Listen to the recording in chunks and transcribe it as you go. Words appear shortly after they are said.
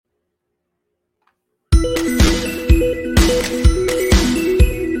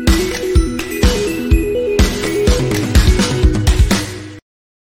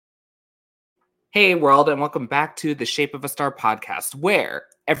Hey, world, and welcome back to the Shape of a Star podcast, where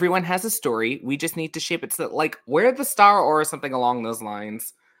everyone has a story. We just need to shape it so that, like, we're the star or something along those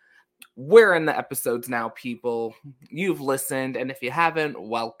lines. We're in the episodes now, people. You've listened, and if you haven't,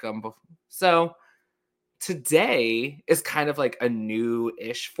 welcome. So, today is kind of like a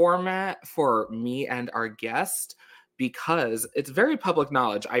new-ish format for me and our guest because it's very public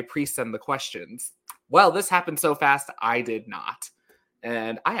knowledge. I pre-send the questions. Well, this happened so fast, I did not.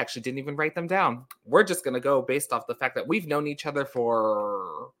 And I actually didn't even write them down. We're just going to go based off the fact that we've known each other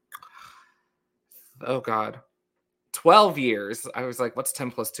for, oh God, 12 years. I was like, what's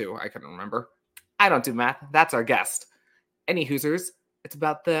 10 plus 2? I couldn't remember. I don't do math. That's our guest. Any Hoosers, it's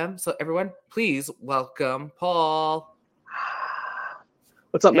about them. So everyone, please welcome Paul.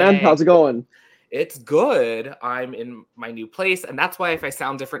 What's up, man? Hey. How's it going? It's good. I'm in my new place. And that's why if I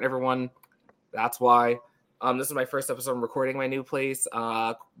sound different, everyone, that's why. This is my first episode. I'm recording my new place.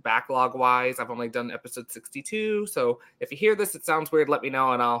 Backlog-wise, I've only done episode 62. So if you hear this, it sounds weird, let me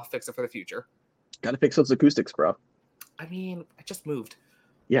know, and I'll fix it for the future. Gotta fix those acoustics, bro. I mean, I just moved.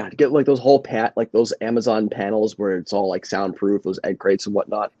 Yeah, to get like those whole those Amazon panels where it's all like soundproof, those egg crates and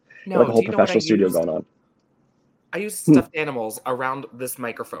whatnot. No, like a whole professional studio going on. I use stuffed animals around this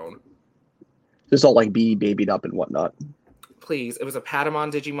microphone. Just all like babied up and whatnot. Please, it was a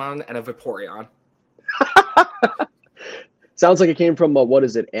Patamon, Digimon, and a Vaporeon. Sounds like it came from what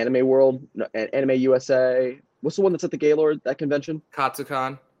is it? Anime World, no, Anime USA. What's the one that's at the Gaylord, that convention?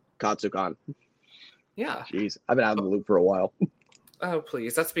 Katsucon. Yeah. Jeez, I've been out of the loop for a while. Oh,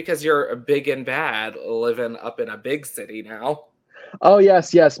 please. That's because you're big and bad living up in a big city now. Oh,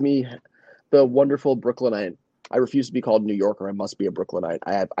 yes, me. The wonderful Brooklynite. I refuse to be called New Yorker. I must be a Brooklynite.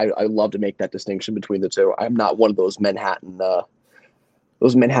 I love to make that distinction between the two. I'm not one of those Manhattan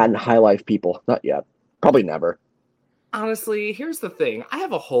high life people. Not yet. Probably never. Honestly, here's the thing. I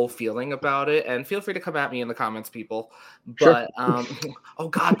have a whole feeling about it, and feel free to come at me in the comments, people. But, sure. Oh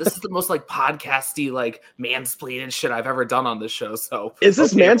God, this is the most like podcasty, like mansplaining shit I've ever done on this show. So is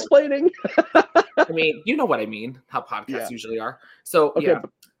this mansplaining? I mean, you know what I mean, how podcasts usually are. So okay, yeah.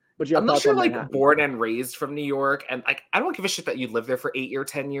 But you have unless you're like Manhattan. Born and raised from New York, and like I don't give a shit that you live there for 8 or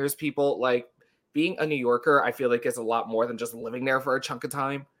 10 years, people. Like being a New Yorker, I feel like is a lot more than just living there for a chunk of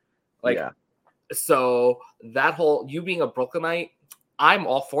time. Like So that whole you being a Brooklynite, I'm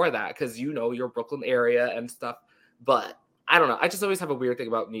all for that because your Brooklyn area and stuff. But I don't know. I just always have a weird thing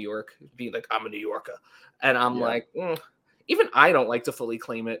about New York being like I'm a New Yorker, and I'm like, even I don't like to fully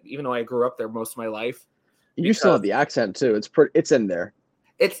claim it, even though I grew up there most of my life. You still have the accent too. It's in there.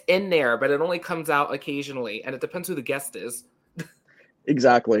 It's in there, but it only comes out occasionally, and it depends who the guest is.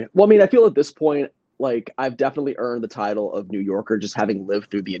 Exactly. Well, I mean, I feel at this point, like I've definitely earned the title of New Yorker just having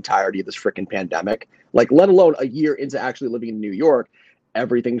lived through the entirety of this freaking pandemic. Like, let alone a year into actually living in New York,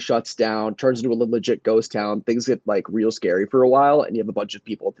 everything shuts down, turns into a legit ghost town. Things get like real scary for a while, and you have a bunch of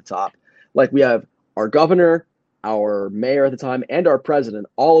people at the top. Like we have our governor, our mayor at the time, and our president,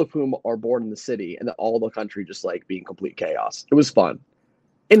 all of whom are born in the city, and all the country just like being complete chaos. It was fun.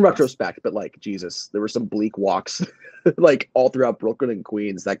 In retrospect, but like Jesus, there were some bleak walks like all throughout Brooklyn and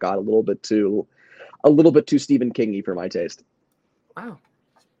Queens that got a little bit too Stephen King-y for my taste.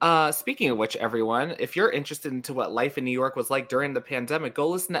 Wow. Speaking of which, everyone, if you're interested into what life in New York was like during the pandemic, go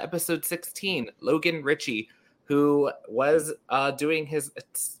listen to episode 16, Logan Ritchie, who was doing his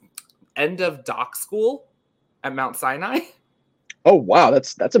end of doc school at Mount Sinai. Oh, wow.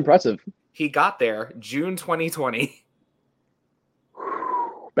 That's impressive. He got there June 2020.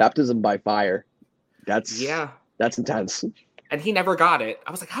 Baptism by fire. That's intense. And he never got it.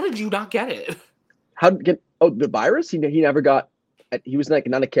 I was like, how did you not get it? The virus? He never got. He was like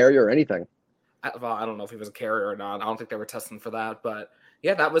not a carrier or anything. I don't know if he was a carrier or not. I don't think they were testing for that, but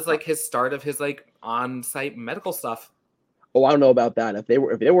yeah, that was like his start of his like on-site medical stuff. Oh, I don't know about that. If they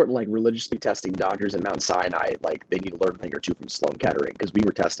weren't like religiously testing doctors at Mount Sinai, like they need to learn a thing or two from Sloan Kettering because we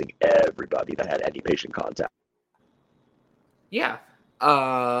were testing everybody that had any patient contact. Yeah.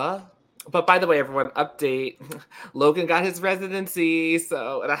 But by the way, everyone, update. Logan got his residency,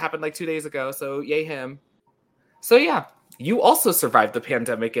 so that happened like 2 days ago, so yay him. So yeah, you also survived the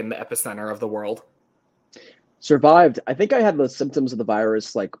pandemic in the epicenter of the world. Survived. I think I had the symptoms of the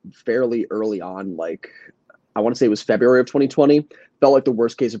virus like fairly early on, like I want to say it was February of 2020. Felt like the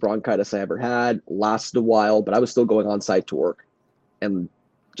worst case of bronchitis I ever had. Lasted a while, but I was still going on site to work and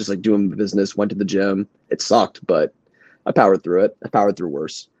just like doing business, went to the gym. It sucked, but I powered through it. I powered through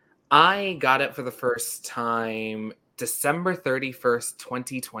worse. I got it for the first time December 31st,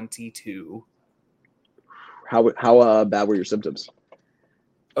 2022. How bad were your symptoms?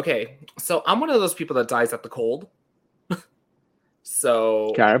 Okay, so I'm one of those people that dies at the cold.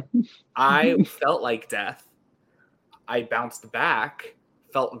 So Okay. I felt like death. I bounced back,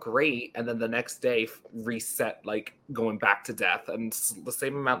 felt great, and then the next day reset, like going back to death, and the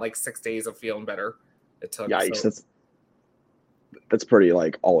same amount, like 6 days of feeling better. It took. Yikes, So that's pretty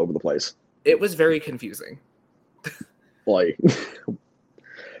like all over the place. it was very confusing. Like,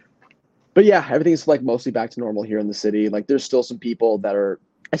 but yeah, everything's like mostly back to normal here in the city. Like, there's still some people that are.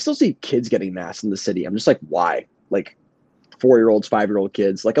 I still see kids getting masks in the city. I'm just like, why? Like, 4-year-olds, 5-year-old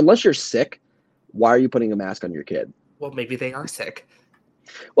kids. Like, unless you're sick, why are you putting a mask on your kid? Well, maybe they are sick.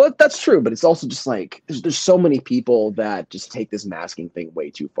 Well, that's true, but it's also just like there's so many people that just take this masking thing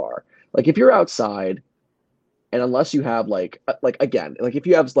way too far. Like, if you're outside, and unless you have like again, like if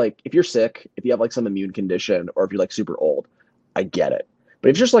you're sick, if you have like some immune condition, or if you're like super old, I get it. But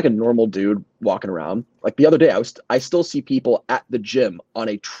if you're just like a normal dude walking around, like the other day, I still see people at the gym on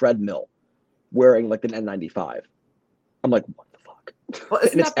a treadmill wearing like an N95. I'm like, what the fuck? Well,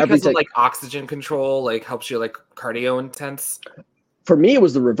 isn't And it's that because of every like oxygen control, like helps you like cardio intense? For me, it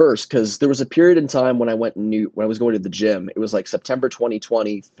was the reverse because there was a period in time when I was going to the gym. It was like September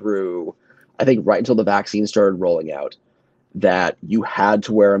 2020 through, I think, right until the vaccine started rolling out, that you had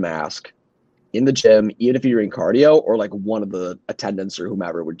to wear a mask in the gym, even if you're in cardio, or like one of the attendants or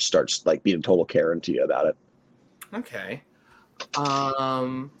whomever would start like being a total Karen to you about it. Okay.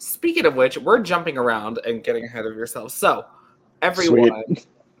 Speaking of which, we're jumping around and getting ahead of yourself. So, everyone, Sweet.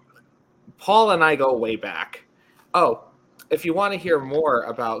 Paul and I go way back. Oh, if you want to hear more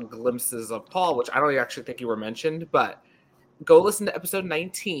about glimpses of Paul, which I don't actually think you were mentioned, but go listen to episode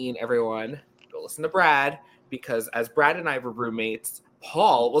 19, everyone. Go listen to Brad, because as Brad and I were roommates,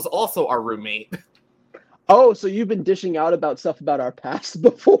 Paul was also our roommate. Oh, so you've been dishing out about stuff about our past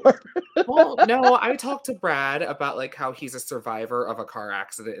before? Well, no, I talked to Brad about like how he's a survivor of a car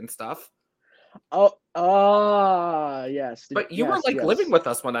accident and stuff. Yes. But you were Yes, like yes. living with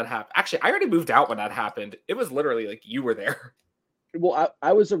us when that happened. Actually, I already moved out when that happened. It was literally like you were there. Well,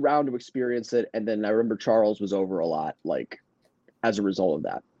 I was around to experience it, and then I remember Charles was over a lot, like, as a result of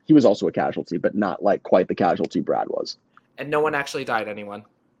that. He was also a casualty, but not like quite the casualty Brad was. And no one actually died, anyone.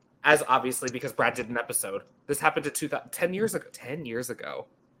 As obviously because Brad did an episode. This happened to 10 years ago. 10 years ago.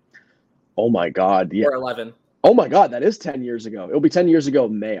 Oh my God. Yeah. Or 11. Oh my God. That is 10 years ago. It'll be 10 years ago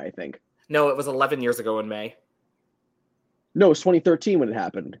in May, I think. No, it was 11 years ago in May. No, it was 2013 when it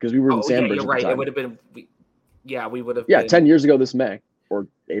happened because we were in Sandbridge. Yeah, you're right. It would have been. We would have. Yeah, been, 10 years ago this May or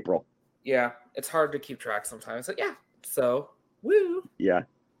April. Yeah, it's hard to keep track sometimes. But yeah, so woo. Yeah,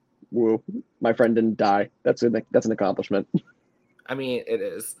 woo. My friend didn't die. That's an accomplishment. I mean, it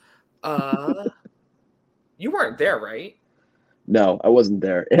is. You weren't there, right? No, I wasn't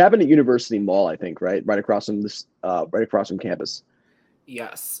there. It happened at University Mall, I think, right across from campus.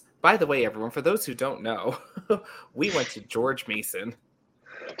 Yes. By the way, everyone, for those who don't know, we went to George Mason.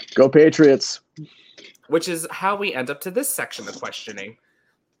 Go Patriots. Which is how we end up to this section of questioning.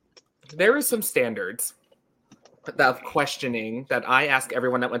 There is some standards of questioning that I ask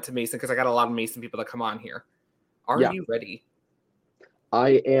everyone that went to Mason, because I got a lot of Mason people that come on here. Are you ready?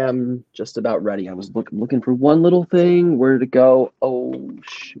 I am just about ready. I was looking for one little thing. Where did it go? Oh,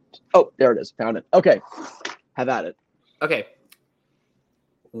 shoot. Oh, there it is. Found it. Okay. Have at it. Okay.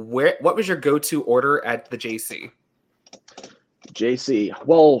 What was your go-to order at the JC? JC.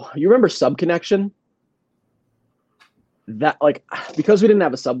 Well, you remember Sub Connection? That, like, because we didn't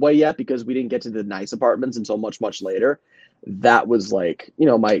have a Subway yet, because we didn't get to the nice apartments until much, much later, that was like,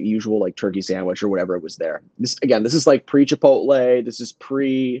 my usual like turkey sandwich or whatever it was there. This is like pre-Chipotle. This is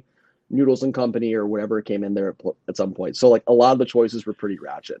pre Noodles and Company or whatever it came in there at some point. So like a lot of the choices were pretty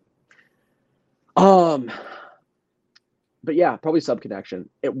ratchet. But yeah, probably Sub Connection.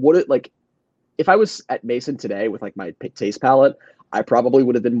 It would, like, if I was at Mason today with like my taste palette, I probably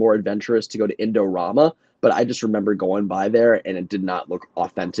would have been more adventurous to go to Indorama, but I just remember going by there and it did not look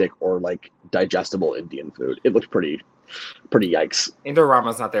authentic or like digestible Indian food. It looked pretty yikes.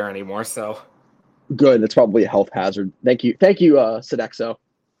 Indorama's not there anymore, so good. It's probably a health hazard. Thank you, Sodexo.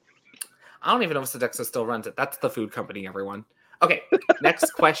 I don't even know if Sodexo still runs it. That's the food company, everyone. Okay,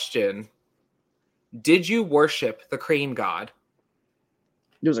 next question. Did you worship the crane god?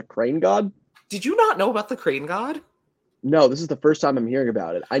 There's a crane god? Did you not know about the crane god? No, this is the first time I'm hearing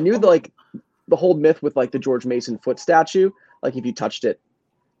about it. I knew the whole myth with like the George Mason foot statue, like if you touched it,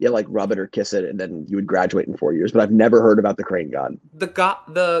 you like rub it or kiss it, and then you would graduate in 4 years. But I've never heard about the crane god.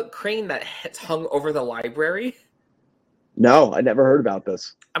 The crane that hung over the library. No, I never heard about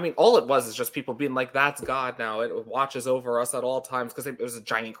this. I mean, all it was is just people being like, "That's God now. It watches over us at all times," because it was a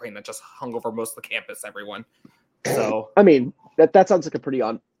giant crane that just hung over most of the campus. Everyone. So I mean, that sounds like a pretty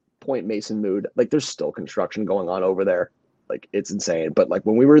on point Mason mood. Like there's still construction going on over there. Like it's insane. But like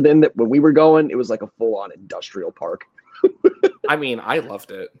when we were going, it was like a full on industrial park. I mean, I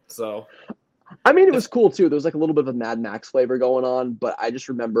loved it. So I mean, it was cool too. There was like a little bit of a Mad Max flavor going on, but I just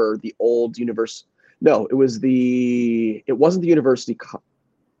remember the old universe. No, it wasn't the university.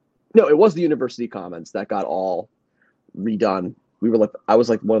 No, it was the University Commons that got all redone. I was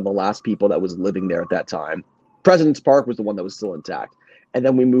like one of the last people that was living there at that time. President's Park was the one that was still intact. And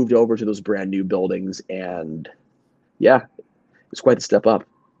then we moved over to those brand new buildings, and yeah, it was quite a step up,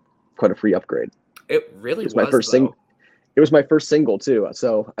 quite a free upgrade. It really was my first single. It was my first single too.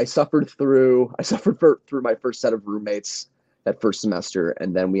 So I suffered through my first set of roommates that first semester,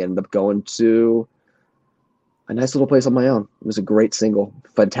 and then we ended up going to a nice little place on my own. It was a great single,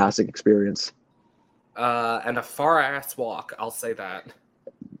 fantastic experience. And a far ass walk, I'll say that.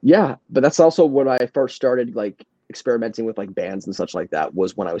 Yeah, but that's also when I first started like experimenting with like bands and such like that,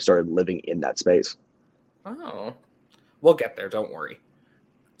 was when I started living in that space. Oh, we'll get there. Don't worry.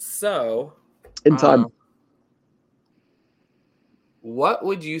 So, in time. What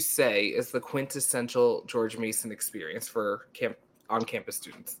would you say is the quintessential George Mason experience for on-campus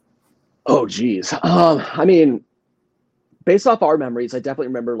students? Oh, geez. I mean, based off our memories, I definitely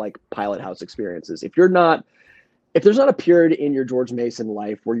remember like Pilot House experiences. If there's not a period in your George Mason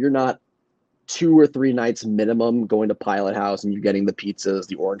life where you're not 2 or 3 nights minimum going to Pilot House and you're getting the pizzas,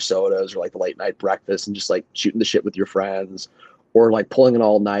 the orange sodas, or like the late night breakfast and just like shooting the shit with your friends, or like pulling an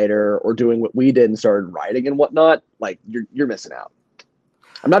all-nighter, or doing what we did and started writing and whatnot, like you're missing out.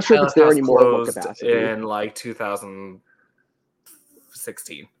 I'm not sure if it's there anymore in what capacity. In like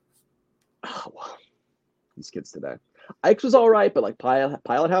 2016. Oh, wow. These kids today. Ike's was all right, but like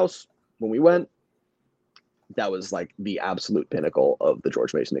Pilot House, when we went, that was like the absolute pinnacle of the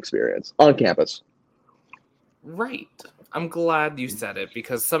George Mason experience on campus. Right. I'm glad you said it,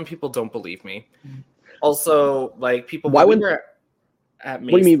 because some people don't believe me. Also, like people. Why would at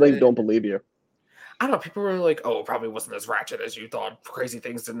Mason? What do you mean they don't believe you? I don't know. People were like, "Oh, it probably wasn't as ratchet as you thought. Crazy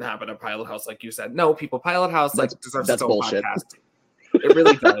things didn't happen at Pilot House, like you said." No, people. Pilot House deserves its own bullshit. podcast. It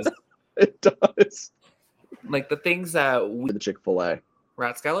really does. It does. Like the things that the Chick-fil-A.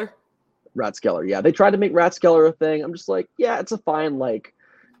 Rathskeller, yeah. They tried to make Rathskeller a thing. I'm just like, yeah, it's a fine, like,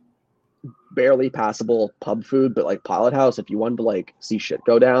 barely passable pub food, but like Pilot House, if you wanted to like see shit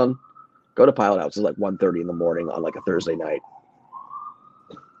go down, go to Pilot House. It's like 1:30 in the morning on like a Thursday night.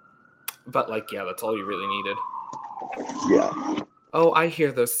 But like, yeah, that's all you really needed. Yeah. Oh, I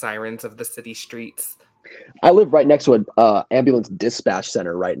hear those sirens of the city streets. I live right next to an ambulance dispatch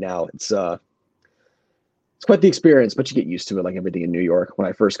center right now. It's quite the experience, but you get used to it, like everything in New York. When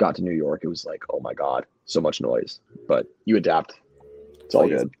I first got to New York, it was like, oh my God, so much noise. But you adapt. It's all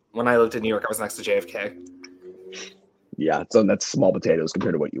good. When I lived in New York, I was next to JFK. Yeah, so that's small potatoes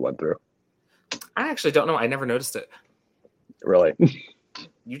compared to what you went through. I actually don't know. I never noticed it. Really?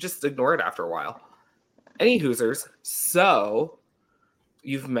 You just ignore it after a while. Any Hoosers. So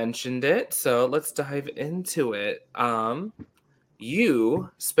you've mentioned it, so let's dive into it.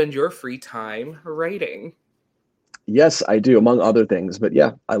 You spend your free time writing. Yes, I do, among other things. But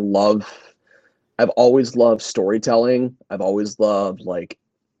yeah, I've always loved storytelling. I've always loved, like,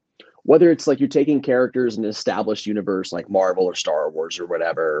 whether it's like you're taking characters in an established universe like Marvel or Star Wars or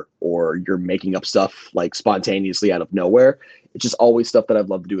whatever, or you're making up stuff like spontaneously out of nowhere. It's just always stuff that I've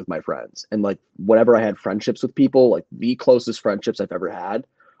loved to do with my friends. And like whenever I had friendships with people, like the closest friendships I've ever had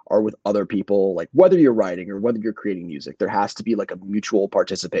are with other people. Like whether you're writing or whether you're creating music, there has to be like a mutual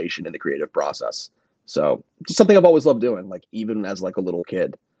participation in the creative process. So it's something I've always loved doing. Like even as like a little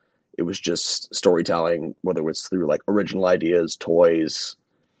kid, it was just storytelling, whether it's through like original ideas, toys,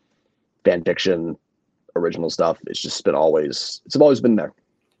 fan fiction, original stuff. It's always been there.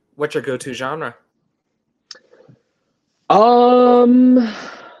 What's your go-to genre? I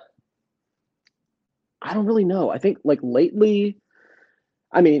don't really know. I think like lately,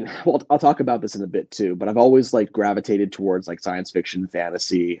 I mean, well, I'll talk about this in a bit too, but I've always like gravitated towards like science fiction,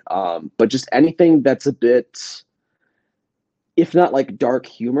 fantasy, but just anything that's a bit, if not like dark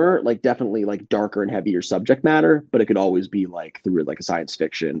humor, like definitely like darker and heavier subject matter, but it could always be like through like a science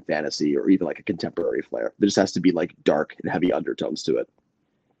fiction, fantasy, or even like a contemporary flair. There just has to be like dark and heavy undertones to it.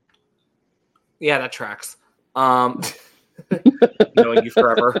 Yeah, that tracks. Knowing you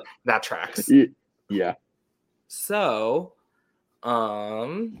forever, that tracks. Yeah. So,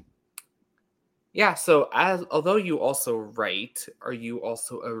 yeah. So, although you also write, are you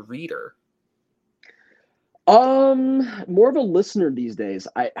also a reader? More of a listener these days.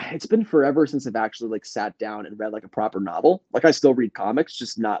 It's been forever since I've actually like sat down and read like a proper novel. Like I still read comics,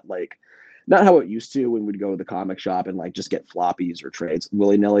 just not how it used to when we'd go to the comic shop and like just get floppies or trades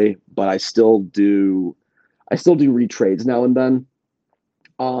willy-nilly. But I still I still do read trades now and then.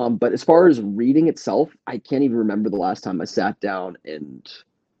 But as far as reading itself, I can't even remember the last time I sat down and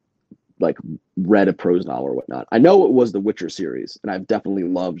like read a prose novel or whatnot. I know it was the Witcher series, and I've definitely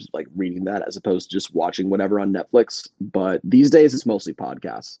loved like reading that as opposed to just watching whatever on Netflix. But these days it's mostly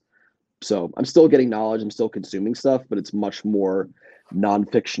podcasts. So I'm still getting knowledge, I'm still consuming stuff, but it's much more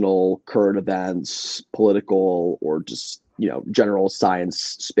non-fictional, current events, political, or just, general science,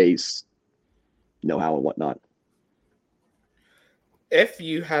 space know-how and whatnot. If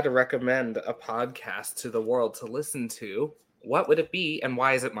you had to recommend a podcast to the world to listen to, what would it be and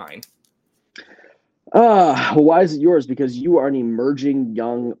why is it mine? Why is it yours? Because you are an emerging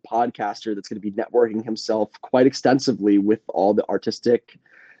young podcaster that's going to be networking himself quite extensively with all the artistic,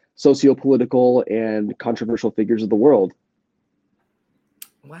 socio-political, and controversial figures of the world.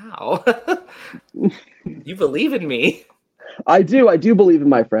 Wow. You believe in me. I do believe in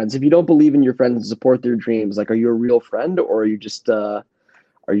my friends. If you don't believe in your friends and support their dreams, like, are you a real friend, or are you just a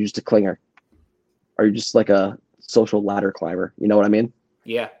clinger? Are you just like a social ladder climber? You know what I mean?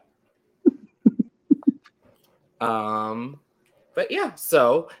 Yeah. But yeah,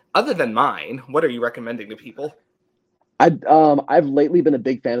 so other than mine, what are you recommending to people? I've lately been a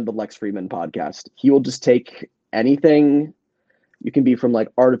big fan of the Lex Fridman podcast. He will just take anything. You can be from like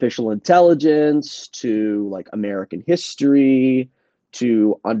artificial intelligence to like American history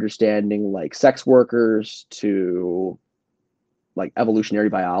to understanding like sex workers to like evolutionary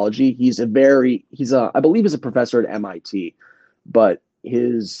biology. I believe he's a professor at MIT, but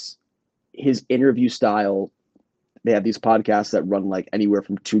his interview style, they have these podcasts that run like anywhere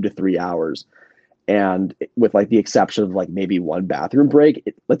from 2 to 3 hours. And with like the exception of like maybe one bathroom break,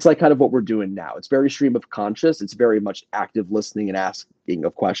 it's like kind of what we're doing now. It's very stream of conscious. It's very much active listening and asking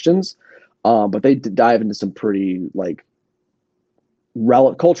of questions. But they dive into some pretty like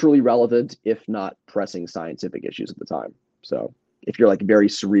culturally relevant, if not pressing scientific issues at the time. So if you're like very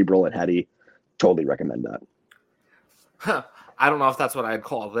cerebral and heady, totally recommend that. Huh. I don't know if that's what I'd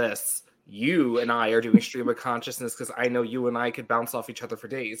call this. You and I are doing stream of consciousness because I know you and I could bounce off each other for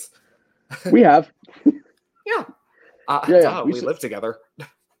days. We have. Yeah. We live together.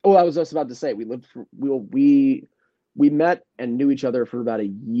 Oh, I was just about to say we met and knew each other for about a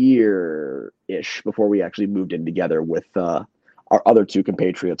year-ish before we actually moved in together with our other two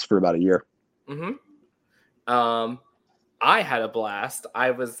compatriots for about a year. Mm-hmm. I had a blast.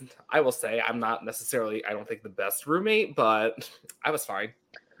 I will say I'm not necessarily, I don't think the best roommate, but I was fine.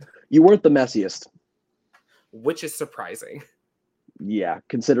 You weren't the messiest. Which is surprising. Yeah,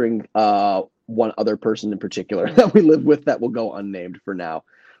 considering one other person in particular that we live with that will go unnamed for now.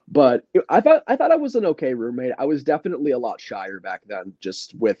 But I thought I was an okay roommate. I was definitely a lot shyer back then,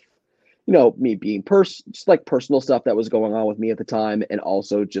 just with me being just like personal stuff that was going on with me at the time, and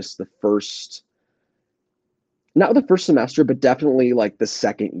also just not the first semester, but definitely like the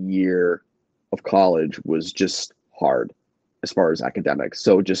second year of college was just hard as far as academics.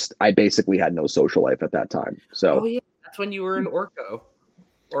 So I basically had no social life at that time. So yeah. That's when you were in Orca,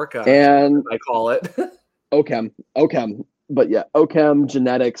 and I call it. OChem. But yeah, OChem,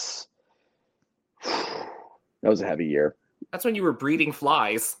 genetics. That was a heavy year. That's when you were breeding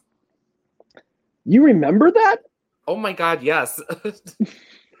flies. You remember that? Oh my God, yes.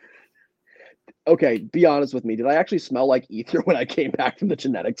 Okay, be honest with me. Did I actually smell like ether when I came back from the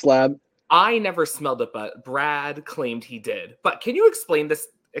genetics lab? I never smelled it, but Brad claimed he did. But can you explain this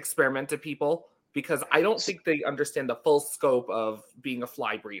experiment to people? Because I don't think they understand the full scope of being a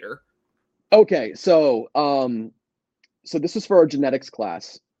fly breeder. Okay, so this was for our genetics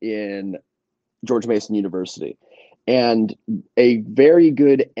class in George Mason University, and a very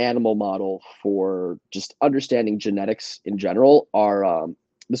good animal model for just understanding genetics in general are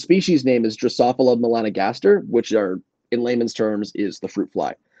the species name is Drosophila melanogaster, which are in layman's terms is the fruit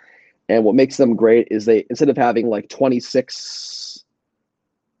fly. And what makes them great is they, instead of having like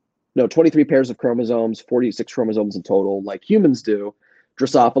 23 pairs of chromosomes, 46 chromosomes in total, like humans do,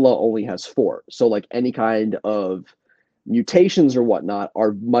 Drosophila only has 4. So like any kind of mutations or whatnot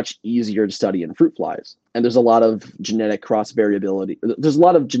are much easier to study in fruit flies. And there's a lot of genetic cross variability. There's a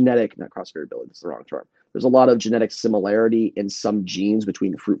lot of genetic, not cross variability, that's the wrong term. There's a lot of genetic similarity in some genes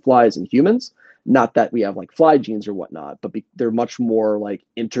between fruit flies and humans. Not that we have like fly genes or whatnot, but they're much more like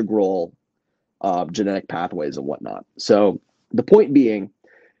integral genetic pathways and whatnot. So the point being,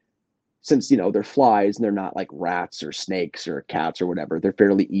 since they're flies and they're not like rats or snakes or cats or whatever, they're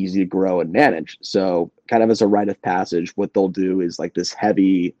fairly easy to grow and manage. So kind of as a rite of passage, what they'll do is like this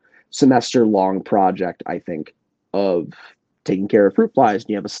heavy semester-long project, I think, of taking care of fruit flies,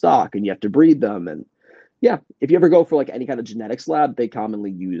 and you have a stock and you have to breed them. And yeah, if you ever go for like any kind of genetics lab, they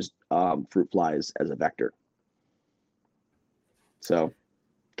commonly use fruit flies as a vector. So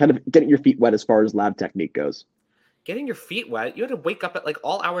kind of getting your feet wet as far as lab technique goes. Getting your feet wet? You had to wake up at like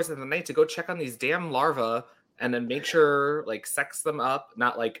all hours of the night to go check on these damn larvae and then make sure like sex them up,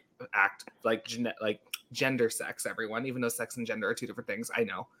 not like act like gender sex everyone, even though sex and gender are two different things. I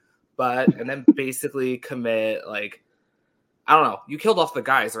know. But and then basically commit like I don't know. You killed off the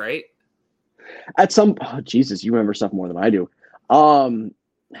guys, right? At some Jesus, you remember stuff more than I do.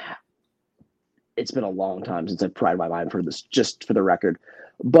 It's been a long time since I've pried my mind for this, just for the record.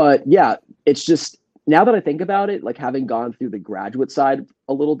 But yeah, it's just now that I think about it, like having gone through the graduate side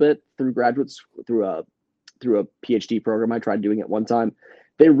a little bit through a PhD program, I tried doing it one time.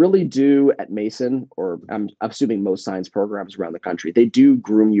 They really do at Mason, or I'm assuming most science programs around the country, they do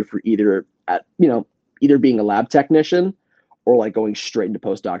groom you for either being a lab technician or like going straight into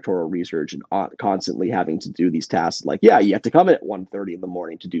postdoctoral research and constantly having to do these tasks. Like, yeah, you have to come in at 1:30 in the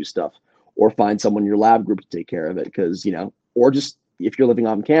morning to do stuff, or find someone in your lab group to take care of it. Because, or just if you're living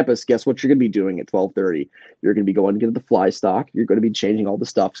on campus, guess what you're going to be doing at 12:30? You're going to be going to get the fly stock. You're going to be changing all the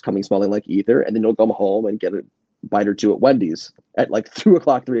stuff, coming smelling like ether, and then you'll come home and get a bite or two at Wendy's at like 2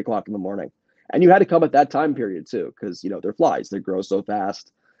 o'clock, 3 o'clock in the morning. And you had to come at that time period too, because, they're flies. They grow so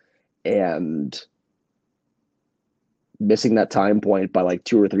fast. And missing that time point by like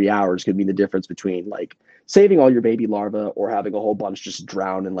 2 or 3 hours could mean the difference between like saving all your baby larvae or having a whole bunch just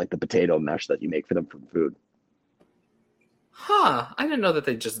drown in like the potato mesh that you make for them from food. Huh. I didn't know that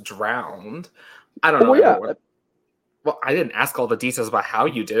they just drowned. I don't know. Yeah. Well, I didn't ask all the details about how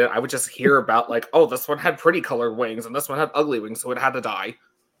you did it. I would just hear about like, oh, this one had pretty colored wings and this one had ugly wings, so it had to die.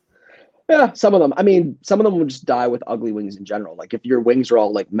 Yeah, some of them. I mean, some of them would just die with ugly wings in general. Like if your wings are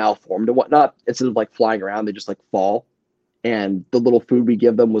all like malformed and whatnot, instead of like flying around, they just like fall. And the little food we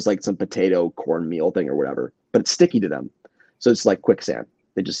give them was like some potato cornmeal thing or whatever, but it's sticky to them. So it's like quicksand.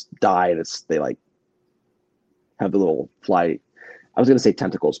 They just die and they like have the little fly. I was going to say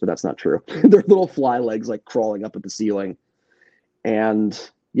tentacles, but that's not true. They're little fly legs like crawling up at the ceiling. And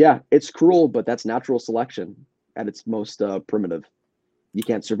yeah, it's cruel, but that's natural selection at its most primitive. You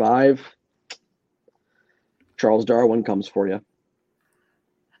can't survive. Charles Darwin comes for you.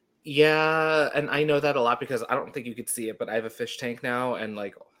 Yeah, and I know that a lot because I don't think you could see it, but I have a fish tank now, and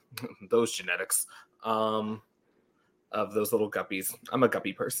like those genetics of those little guppies. I'm a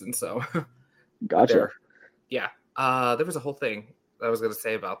guppy person, so Gotcha. Yeah. There was a whole thing I was going to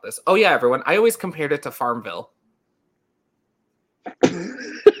say about this. Oh yeah, everyone. I always compared it to Farmville.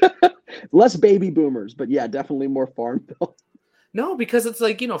 Less baby boomers, but yeah, definitely more Farmville. No, because it's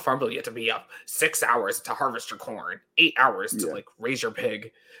like, Farmville, you have to be up 6 hours to harvest your corn, 8 hours to like raise your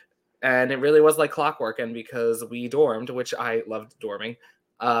pig. And it really was like clockwork. And because we dormed, which I loved dorming.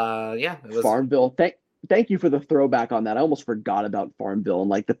 Yeah, it was Farmville. Thank you for the throwback on that. I almost forgot about Farmville and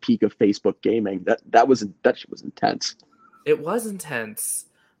like the peak of Facebook gaming. That shit was intense. It was intense.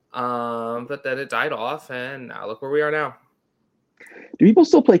 But then it died off, and now look where we are now. Do people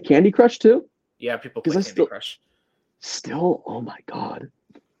still play Candy Crush too? Yeah, people play Candy Crush. Still, oh my god.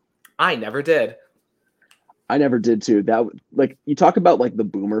 I never did. I never did too. That like you talk about like the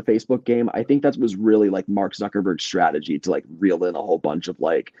boomer Facebook game. I think that was really like Mark Zuckerberg's strategy to like reel in a whole bunch of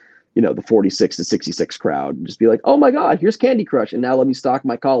like, the 46 to 66 crowd and just be like, oh my god, here's Candy Crush, and now let me stalk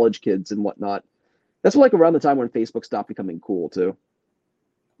my college kids and whatnot. That's like around the time when Facebook stopped becoming cool too.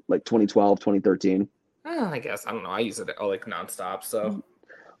 Like 2012, 2013. I guess. I don't know. I use it like nonstop. So,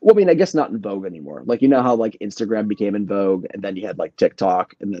 well, I mean, I guess not in vogue anymore. Like, how like Instagram became in vogue, and then you had like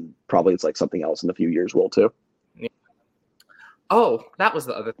TikTok, and then probably it's like something else in a few years will too. Yeah. Oh, that was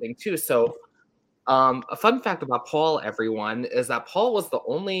the other thing too. So, a fun fact about Paul, everyone, is that Paul was the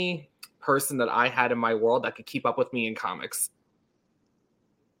only person that I had in my world that could keep up with me in comics.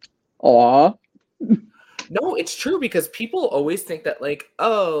 Aw. No, it's true because people always think that like,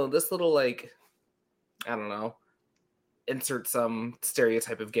 oh, this little like, I don't know, insert some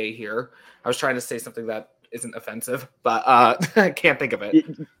stereotype of gay here. I was trying to say something that isn't offensive, but I can't think of it.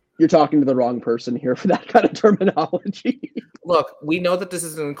 You're talking to the wrong person here for that kind of terminology. Look, we know that this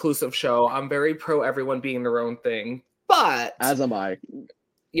is an inclusive show. I'm very pro everyone being their own thing, but as am I.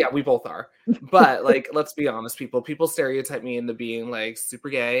 Yeah, we both are. But like, let's be honest, people stereotype me into being like super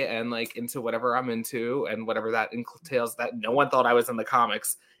gay and like into whatever I'm into and whatever that entails. That no one thought I was in the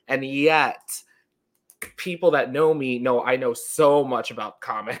comics, and yet people that know me know I know so much about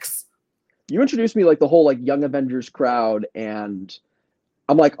comics. You introduced me like the whole like Young Avengers crowd, and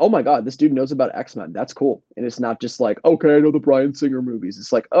I'm like, oh my god, this dude knows about X-Men. That's cool. And it's not just like, okay, I know the Bryan Singer movies.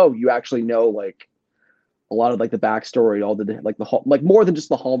 It's like, oh, you actually know like a lot of like the backstory, all the like more than just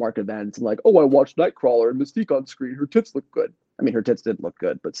the Hallmark events, and like, oh, I watched Nightcrawler and Mystique on screen. Her tits look good. I mean, her tits did look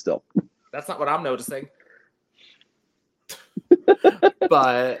good, but still. That's not what I'm noticing.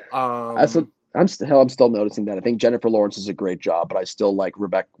 But That's what I'm still noticing that. I think Jennifer Lawrence is a great job, but I still like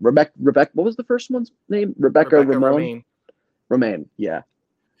Rebecca. What was the first one's name? Rebecca Romaine. Romaine. Yeah.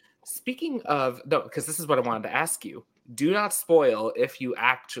 Speaking of no, because this is what I wanted to ask you. Do not spoil if you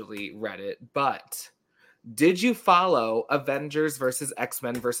actually read it, but did you follow Avengers versus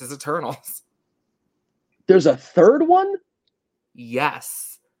X-Men versus Eternals? There's a third one?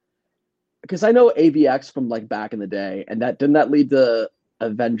 Yes. Because I know AVX from like back in the day, and didn't that lead to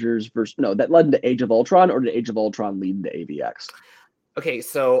Avengers versus that led into Age of Ultron, or did Age of Ultron lead into AVX? Okay,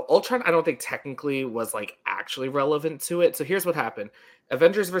 so Ultron I don't think technically was like actually relevant to it. So here's what happened.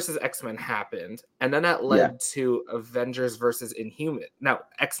 Avengers versus X-Men happened, and then that led to Avengers versus Inhuman. No,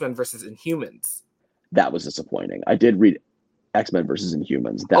 X-Men versus Inhumans. That was disappointing. I did read X-Men versus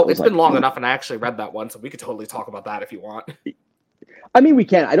Inhumans. It's been long enough, and I actually read that one, so we could totally talk about that if you want. I mean, we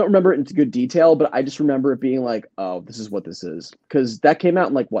can. I don't remember it in good detail, but I just remember it being like, oh, this is what this is. Because that came out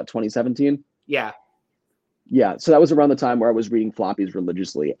in like, what, 2017? Yeah. Yeah, so that was around the time where I was reading floppies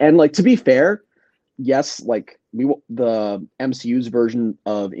religiously. And like, to be fair, yes, like the MCU's version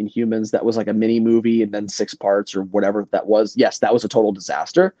of Inhumans, that was like a mini movie and then 6 parts or whatever that was. Yes, that was a total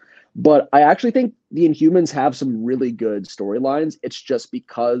disaster. But I actually think the Inhumans have some really good storylines. It's just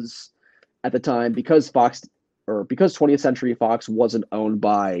because at the time, because 20th Century Fox wasn't owned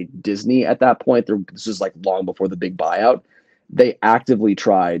by Disney at that point, this was like long before the big buyout, they actively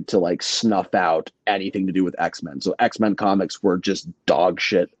tried to like snuff out anything to do with X-Men. So X-Men comics were just dog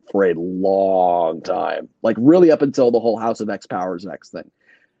shit for a long time, like really up until the whole House of X Powers X thing.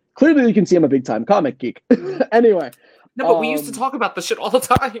 Clearly you can see I'm a big time comic geek. Anyway. No, but we used to talk about this shit all the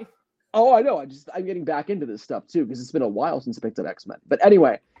time. Oh, I know. I'm getting back into this stuff too, because it's been a while since I picked up X-Men. But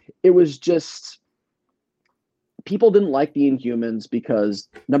anyway, it was just people didn't like the Inhumans because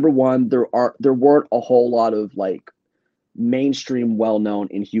number one, there weren't a whole lot of like mainstream well-known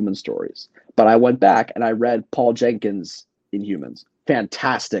Inhuman stories. But I went back and I read Paul Jenkins' Inhumans.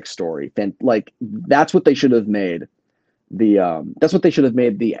 Fantastic story. That's what they should have made the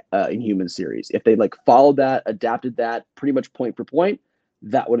Inhuman series. If they like followed that, adapted that pretty much point for point,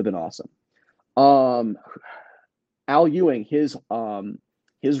 that would have been awesome. Al Ewing, his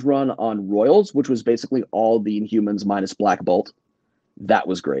run on Royals, which was basically all the Inhumans minus Black Bolt, that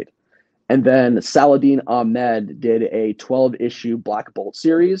was great. And then Saladin Ahmed did a 12-issue Black Bolt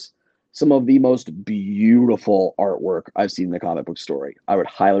series. Some of the most beautiful artwork I've seen in the comic book story. I would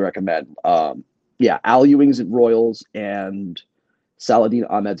highly recommend. Al Ewing's Royals and Saladin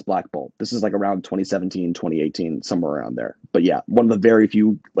Ahmed's Black Bolt. This is like around 2017, 2018, somewhere around there. But yeah, one of the very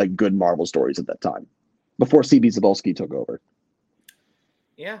few like good Marvel stories at that time, before C.B. Cebulski took over.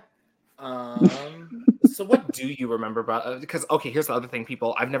 Yeah. So what do you remember about? Because here's the other thing,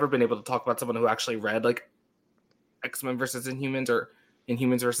 people. I've never been able to talk about someone who actually read like X-Men versus Inhumans or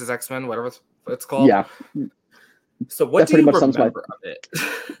Inhumans versus X-Men, whatever it's called. Yeah. So what do you remember of it?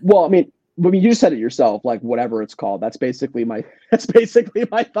 Well, I mean, you just said it yourself. Like whatever it's called. That's basically my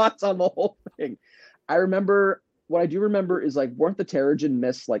thoughts on the whole thing. What I do remember is like, weren't the Terrigen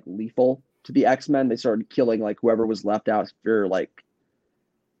Mists like lethal to the X-Men? They started killing like whoever was left out for like.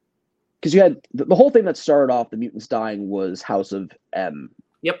 Because you had the whole thing that started off the mutants dying was House of M.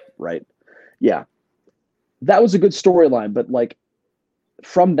 Yep. Right. Yeah. That was a good storyline, but like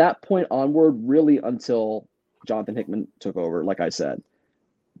from that point onward, really until Jonathan Hickman took over, like I said,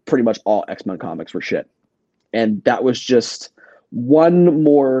 pretty much all X-Men comics were shit. And that was just one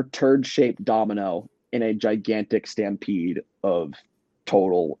more turd-shaped domino in a gigantic stampede of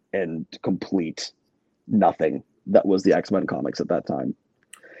total and complete nothing that was the X-Men comics at that time.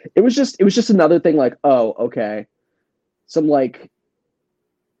 It was just another thing like, oh, okay. Some like,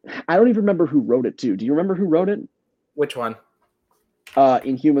 I don't even remember who wrote it too. Do you remember who wrote it? Which one?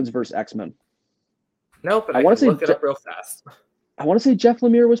 Inhumans versus X-Men. Nope, but I want to look it up real fast. I want to say Jeff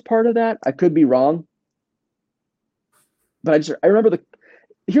Lemire was part of that. I could be wrong. But I remember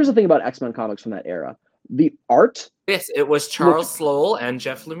here's the thing about X-Men comics from that era. The art. Yes, it was Charles Soule and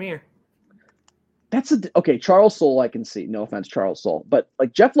Jeff Lemire. Okay, Charles Soule I can see. No offense, Charles Soule. But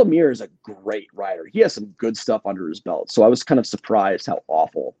like Jeff Lemire is a great writer. He has some good stuff under his belt. So I was kind of surprised how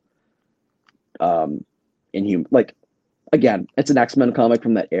awful Inhuman, like, again, it's an X-Men comic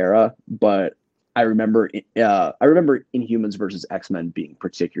from that era, but I remember Inhumans versus X-Men being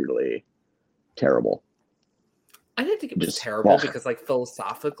particularly terrible. I didn't think it was terrible because like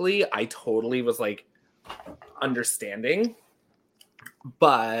philosophically I totally was like understanding.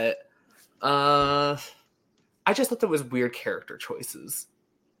 But I just thought there was weird character choices.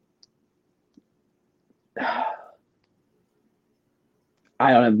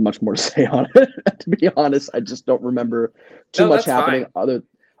 I don't have much more to say on it. To be honest, I just don't remember too No, much that's happening. fine.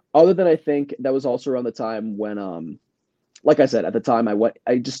 Other than I think that was also around the time when like I said, at the time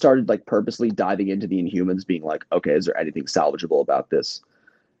I just started like purposely diving into the Inhumans, being like, okay, is there anything salvageable about this?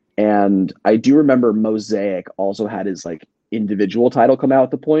 And I do remember Mosaic also had his like individual title come out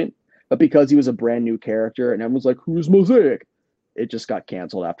at the point, but because he was a brand new character and everyone's like, who's Mosaic? It just got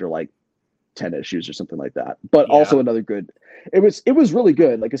canceled after like 10 issues or something like that. But Yeah. also another good, it was really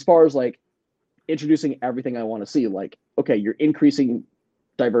good. Like as far as like introducing everything I want to see, like, okay, you're increasing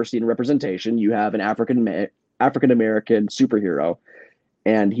diversity and representation. You have an African American superhero,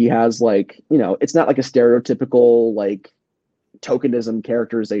 and he has like, it's not like a stereotypical like tokenism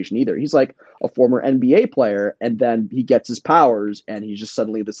characterization either. He's like a former NBA player, and then he gets his powers, and he's just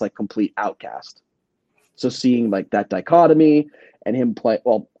suddenly this like complete outcast. So seeing like that dichotomy and him play,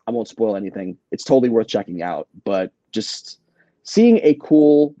 well, I won't spoil anything. It's totally worth checking out, but just seeing a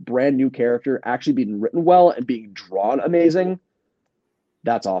cool brand new character actually being written well and being drawn amazing,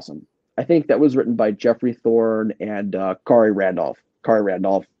 that's awesome. I think that was written by Jeffrey Thorne and Kari Randolph. Kari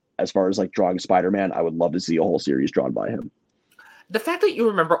Randolph, as far as like drawing Spider-Man, I would love to see a whole series drawn by him. The fact that you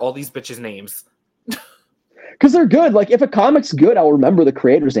remember all these bitches' names. Because they're good. Like, if a comic's good, I'll remember the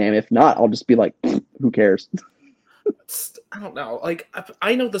creator's name. If not, I'll just be like, who cares? I don't know. Like,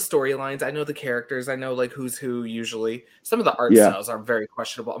 I know the storylines. I know the characters. I know, like, who's who usually. Some of the art Yeah. styles are very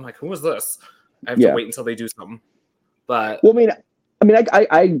questionable. I'm like, who is this? I have Yeah. to wait until they do something. But Well,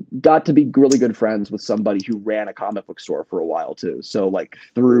 I got to be really good friends with somebody who ran a comic book store for a while too. So like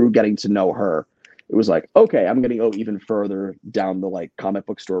through getting to know her, it was like, okay, I'm gonna go even further down the like comic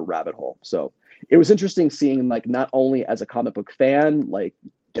book store rabbit hole. So it was interesting seeing like not only as a comic book fan, like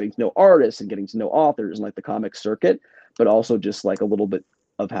getting to know artists and getting to know authors and like the comic circuit, but also just like a little bit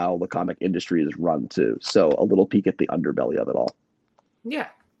of how the comic industry is run too. So a little peek at the underbelly of it all. yeah.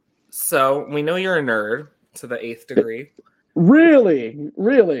 So we know you're a nerd to the 8th degree. Really?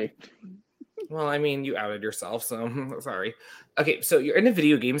 Well, I mean, you outed yourself, so sorry. Okay, so you're into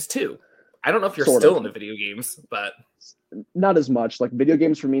video games too. I don't know if you're Sort still of. into video games, but Not as much. Like video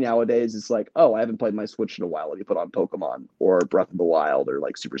games for me nowadays, it's like, oh, I haven't played my Switch in a while. Let me put on Pokemon or Breath of the Wild or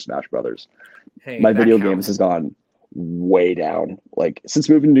like Super Smash Brothers. hey, My that video counts. games has gone way down. Like since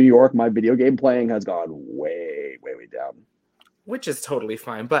moving to New York, my video game playing has gone way down. Which is totally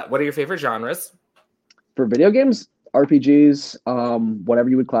fine. But what are your favorite genres? For video games, RPGs, whatever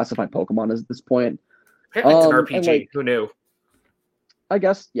you would classify Pokemon as at this point. Apparently it's an And RPG. like, Who knew? I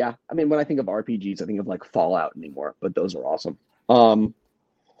guess, yeah. I mean, when I think of RPGs, I think of like Fallout anymore, but those are awesome. I'll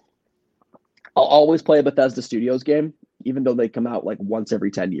always play a Bethesda Studios game, even though they come out like once every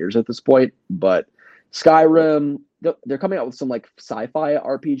 10 years at this point. But Skyrim, they're coming out with some like sci-fi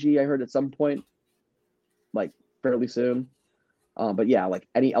RPG, I heard at some point, like fairly soon. But yeah, like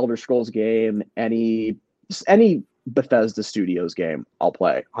any Elder Scrolls game, any Bethesda Studios game, I'll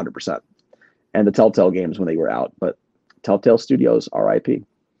play 100%. And the Telltale games when they were out, but Telltale Studios, RIP.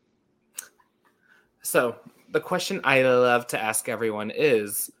 So the question I love to ask everyone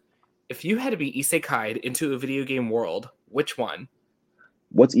is, if you had to be isekai'd into a video game world, which one?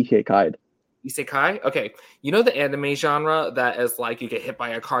 What's Isekai? Isekai? Okay. You know the anime genre that is like you get hit by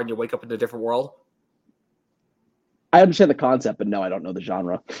a car and you wake up in a different world? I understand the concept, but no, I don't know the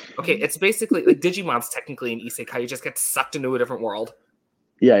genre. Okay, it's basically like Digimon's technically an isekai. You just get sucked into a different world.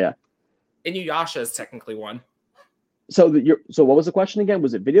 Yeah. Inuyasha is technically one. So what was the question again?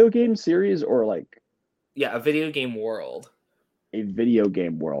 Was it video game series or like Yeah, a video game world. a video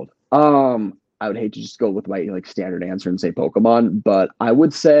game world? I would hate to just go with my like standard answer and say Pokemon, but I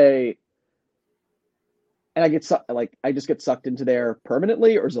would say, and I just get sucked into there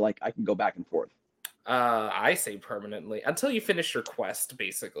permanently, or is it like I can go back and forth? I say permanently until you finish your quest,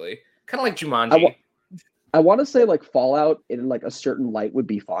 basically. Kind of like Jumanji. I want to say like Fallout in like a certain light would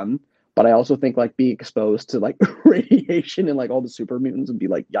be fun, but I also think like being exposed to like radiation and like all the super mutants would be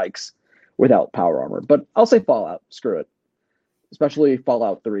like yikes without power armor. But I'll say Fallout. Screw it. Especially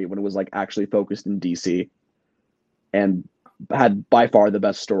Fallout 3 when it was like actually focused in DC and had by far the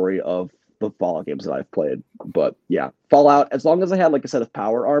best story of the Fallout games that I've played. But yeah, Fallout, as long as I had like a set of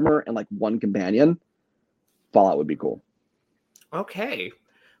power armor and like one companion, Fallout would be cool. Okay.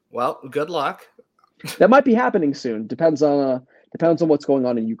 Well, good luck. That might be happening soon. Depends on what's going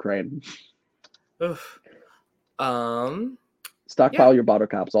on in Ukraine. Oof. Stockpile your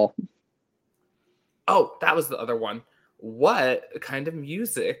buttercups all. Oh, that was the other one. What kind of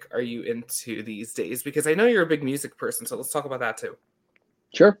music are you into these days? Because I know you're a big music person, so let's talk about that too.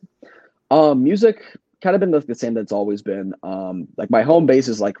 Sure. Music, kind of been the same that it's always been. Like my home base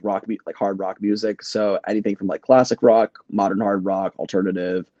is like like hard rock music. So anything from like classic rock, modern hard rock,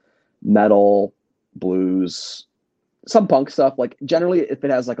 alternative, metal, blues, some punk stuff. Like generally, if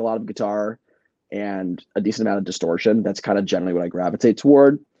it has like a lot of guitar and a decent amount of distortion, that's kind of generally what I gravitate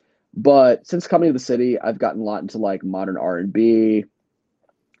toward. But since coming to the city, I've gotten a lot into like modern R&B,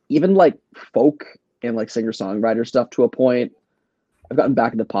 even like folk and like singer-songwriter stuff to a point. I've gotten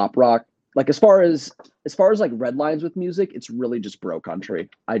back into pop rock. Like as far as like red lines with music, it's really just bro country.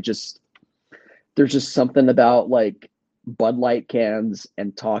 There's just something about like Bud Light cans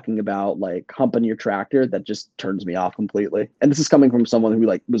and talking about like humping your tractor that just turns me off completely. And this is coming from someone who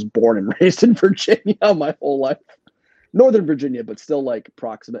like was born and raised in Virginia my whole life. Northern Virginia, but still like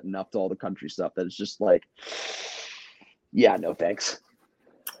proximate enough to all the country stuff that it's just like, yeah, no thanks.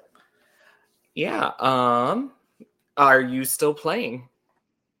 Yeah. Are you still playing?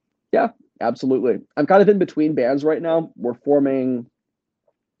 Yeah, absolutely. I'm kind of in between bands right now. We're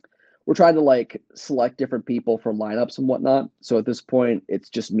trying to like select different people for lineups and whatnot. So at this point, it's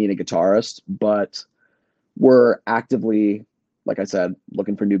just me and a guitarist, but we're actively, like I said,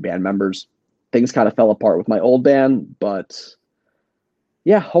 looking for new band members. Things kind of fell apart with my old band, but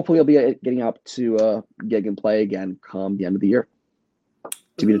yeah, hopefully I'll be getting up to gig and play again come the end of the year.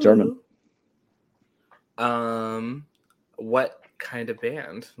 To be determined. What kind of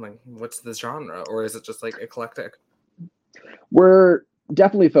band? Like, what's the genre, or is it just like eclectic? We're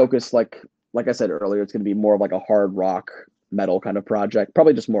definitely focused, like I said earlier, it's going to be more of like a hard rock metal kind of project,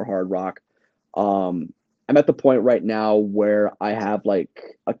 probably just more hard rock. I'm at the point right now where I have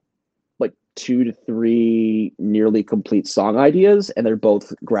like 2 to 3 nearly complete song ideas, and they're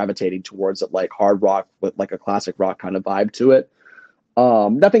both gravitating towards it, like hard rock with like a classic rock kind of vibe to it.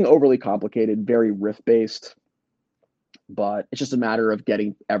 Nothing overly complicated, very riff based, but it's just a matter of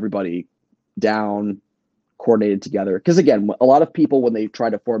getting everybody down, coordinated together. Because again, a lot of people, when they try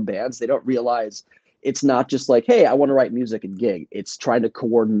to form bands, they don't realize it's not just like, hey, I want to write music and gig. It's trying to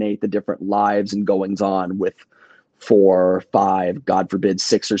coordinate the different lives and goings on with 4, 5, God forbid,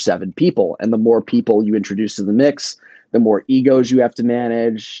 6 or 7 people. And the more people you introduce to the mix, the more egos you have to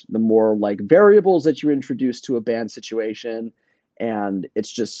manage, the more like variables that you introduce to a band situation. And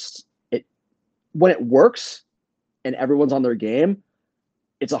it's just when it works and everyone's on their game,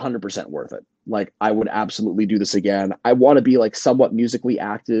 it's 100% worth it. Like I would absolutely do this again. I want to be like somewhat musically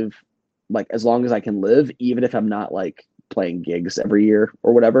active, like as long as I can live, even if I'm not like playing gigs every year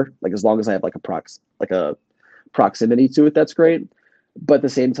or whatever. Like as long as I have like a proximity to it, that's great. But at the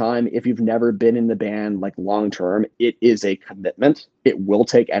same time, if you've never been in the band like long term, it is a commitment. It will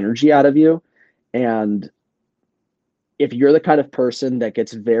take energy out of you. And if you're the kind of person that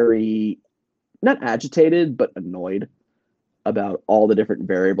gets very not agitated but annoyed about all the different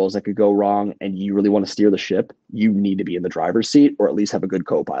variables that could go wrong and you really want to steer the ship, you need to be in the driver's seat or at least have a good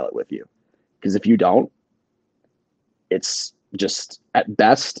co-pilot with you. Because if you don't, it's just at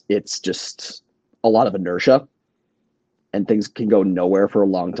best it's just a lot of inertia and things can go nowhere for a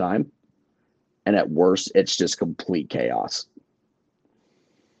long time. And at worst, it's just complete chaos.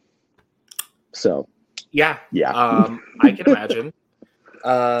 So, yeah. I can imagine.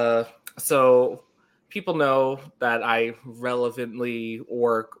 So people know that I relevantly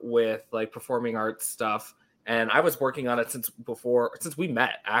work with like performing arts stuff, and I was working on it since we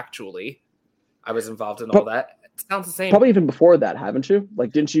met. Actually, I was involved in all that. It sounds the same. Probably even before that, haven't you?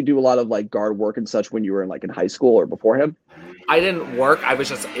 Like, didn't you do a lot of like guard work and such when you were in high school or beforehand? I didn't work. I was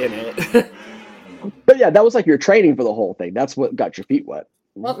just in it. But yeah, that was like your training for the whole thing. That's what got your feet wet.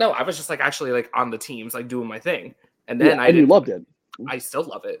 Well, no, I was just like actually like on the teams, like doing my thing, and then you loved it. I still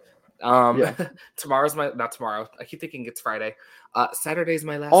love it. Tomorrow's not tomorrow. I keep thinking it's Friday. Saturday's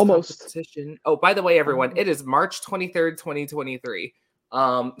my last competition. Oh, by the way, everyone, it is March 23rd, 2023.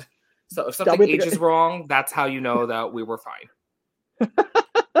 So if something ages wrong, that's how you know that we were fine.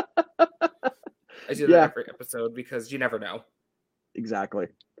 I do that every episode because you never know. Exactly.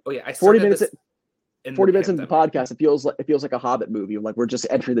 Oh yeah, I 40 minutes. 40 minutes into the podcast, it feels like a Hobbit movie. Like we're just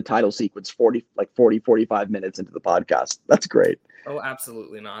entering the title sequence 45 minutes into the podcast. That's great. Oh,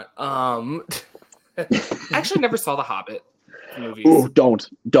 absolutely not. I actually never saw the Hobbit movies. Ooh, don't.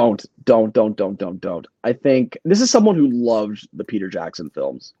 I think this is someone who loved the Peter Jackson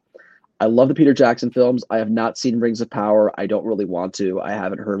films. I love the Peter Jackson films. I have not seen Rings of Power. I don't really want to. I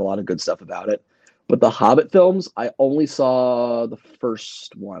haven't heard a lot of good stuff about it. But the Hobbit films, I only saw the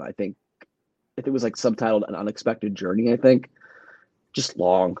first one, I think. If it was like subtitled An Unexpected Journey, I think. Just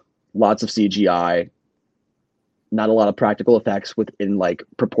long. Lots of CGI. Not a lot of practical effects within like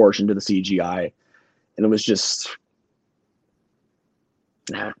proportion to the CGI. And it was just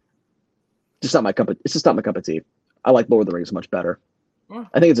Just not my cup of. It's just not my cup of tea. I like Lord of the Rings much better.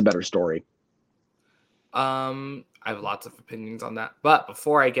 I think it's a better story. I have lots of opinions on that. But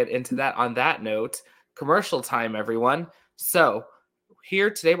before I get into that, on that note, commercial time, everyone. So here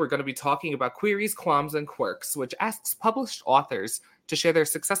today, we're going to be talking about Queries, Qualms, and Quirks, which asks published authors to share their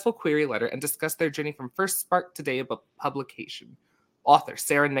successful query letter and discuss their journey from first spark to day of publication. Author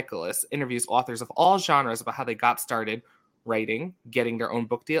Sarah Nicholas interviews authors of all genres about how they got started writing, getting their own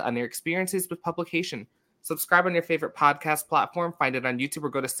book deal, and their experiences with publication. Subscribe on your favorite podcast platform, find it on YouTube, or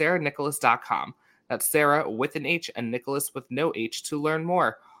go to sarahnicholas.com. That's Sarah with an H and Nicholas with no H to learn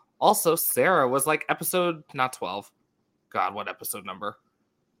more. Also, Sarah was like episode, not 12. God, what episode number?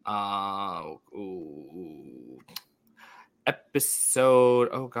 Episode,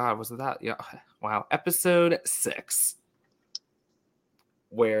 oh God, was it that? Yeah, wow. Episode 6,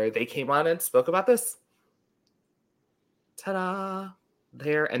 where they came on and spoke about this. Ta-da!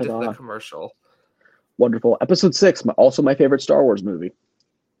 There ended the commercial. Wonderful. Episode 6, also my favorite Star Wars movie.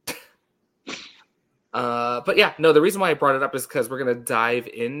 But yeah, no, the reason why I brought it up is because we're going to dive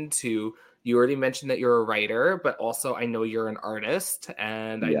into, you already mentioned that you're a writer, but also I know you're an artist,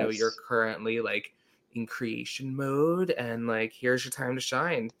 and I know you're currently like in creation mode, and like, here's your time to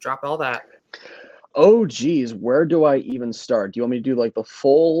shine. Drop all that. Oh, geez. Where do I even start? Do you want me to do like the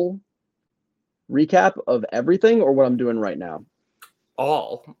full recap of everything or what I'm doing right now?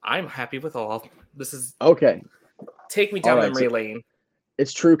 All. I'm happy with all. This is okay. Take me down memory lane.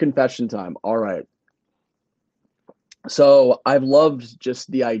 It's true confession time. All right. So I've loved just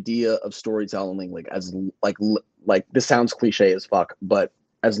the idea of storytelling, like as like this sounds cliche as fuck, but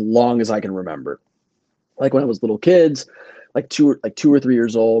as long as I can remember. Like when I was little kids, like 2 or 3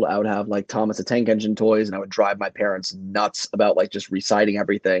 years old, I would have like Thomas the Tank Engine toys, and I would drive my parents nuts about like just reciting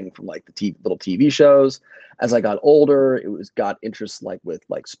everything from like the little TV shows. As I got older, got interest like with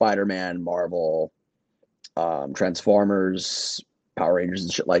like Spider-Man, Marvel, Transformers, Power Rangers,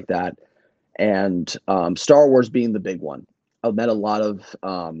 and shit like that. And Star Wars being the big one. I've met a lot of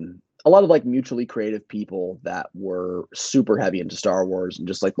like mutually creative people that were super heavy into Star Wars and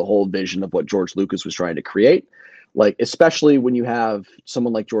just like the whole vision of what George Lucas was trying to create. Like, especially when you have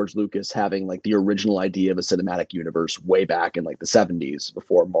someone like George Lucas having like the original idea of a cinematic universe way back in like the 70s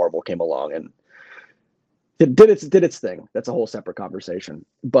before Marvel came along and did its thing. That's a whole separate conversation.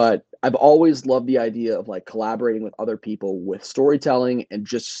 But I've always loved the idea of like collaborating with other people with storytelling and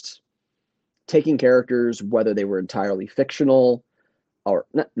just taking characters, whether they were entirely fictional or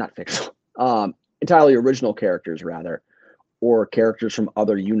not fictional, entirely original characters rather, or characters from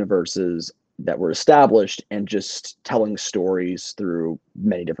other universes that were established, and just telling stories through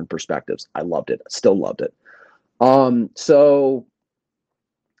many different perspectives. I loved it. Still loved it. So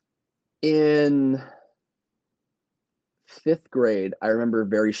in 5th grade, I remember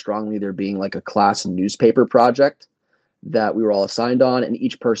very strongly there being like a class newspaper project that we were all assigned on, and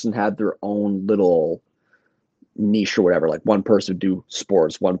each person had their own little niche or whatever. Like one person would do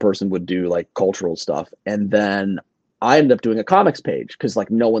sports, one person would do like cultural stuff, and then I ended up doing a comics page because like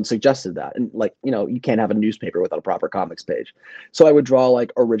no one suggested that, and like, you know, you can't have a newspaper without a proper comics page. So I would draw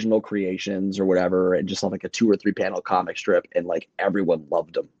like original creations or whatever, and just have like a 2 or 3 panel comic strip, and like everyone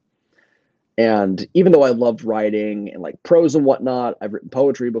loved them. And even though I loved writing and like prose and whatnot, I've written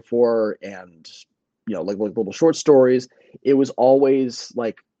poetry before, and you know, like little short stories. It was always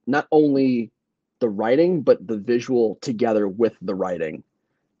like not only the writing, but the visual together with the writing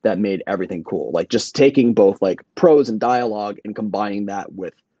that made everything cool. Like just taking both like prose and dialogue and combining that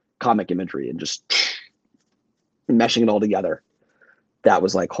with comic imagery and just meshing it all together. That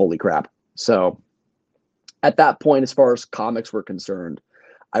was like, holy crap. So at that point, as far as comics were concerned,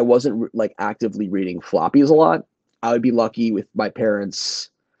 I wasn't like actively reading floppies a lot. I would be lucky with my parents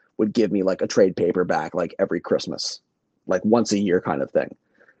would give me like a trade paperback like every Christmas, like once a year kind of thing.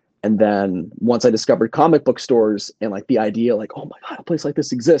 And then once I discovered comic book stores and like the idea like, oh my God, a place like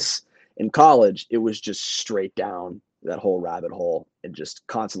this exists in college, it was just straight down that whole rabbit hole and just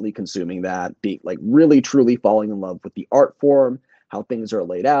constantly consuming that, being like really truly falling in love with the art form, how things are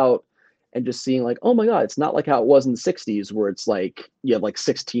laid out, and just seeing like, oh my God, it's not like how it was in the 60s where it's like you have like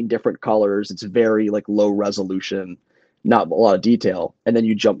 16 different colors. It's very like low resolution, not a lot of detail. And then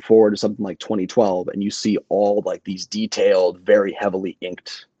you jump forward to something like 2012 and you see all like these detailed, very heavily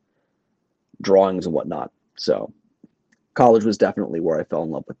inked drawings and whatnot. So college was definitely where I fell in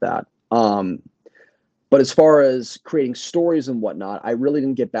love with that. But as far as creating stories and whatnot, I really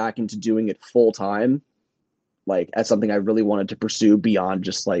didn't get back into doing it full time, like as something I really wanted to pursue beyond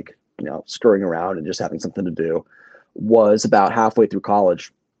just like, you know, screwing around and just having something to do, was about halfway through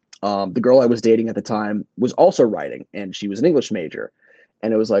college. The girl I was dating at the time was also writing, and she was an English major.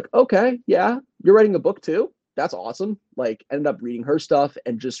 And it was like, okay, yeah, you're writing a book too. That's awesome. Like, ended up reading her stuff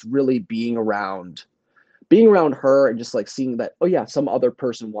and just really being around her and just like seeing that, oh yeah, some other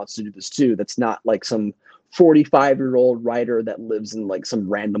person wants to do this too. That's not like some 45-year-old writer that lives in like some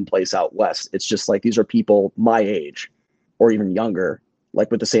random place out west. It's just like these are people my age or even younger, like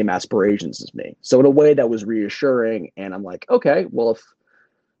with the same aspirations as me. So in a way that was reassuring. And I'm like, okay, well, if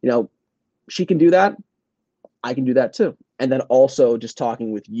she can do that, I can do that too. And then also just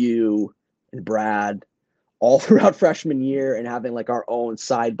talking with you and Brad all throughout freshman year and having like our own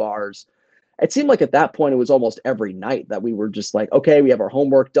sidebars. It seemed like at that point it was almost every night that we were just like, okay, we have our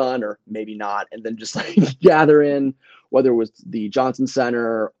homework done or maybe not, and then just like gather in, whether it was the Johnson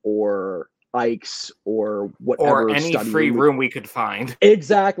Center or Ike's or whatever, or any free room we could find.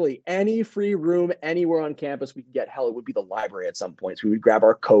 Exactly, any free room anywhere on campus we could get. Hell, it would be the library at some points. We would grab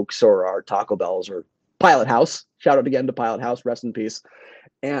our Cokes or our Taco Bells or Pilot House. Shout out again to Pilot House, rest in peace,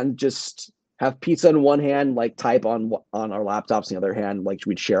 and just have pizza in one hand, like type on our laptops, in the other hand, like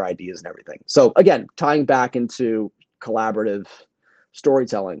we'd share ideas and everything. So again, tying back into collaborative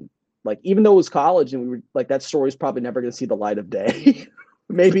storytelling, like even though it was college and we were like, that story's probably never going to see the light of day.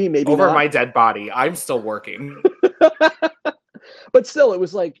 maybe over not. My dead body. I'm still working. But still, it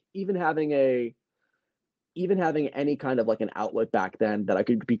was like even having any kind of like an outlet back then that I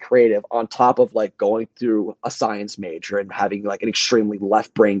could be creative on top of like going through a science major and having like an extremely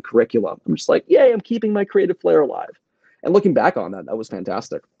left brain curriculum. I'm just like, yay, I'm keeping my creative flair alive. And looking back on that was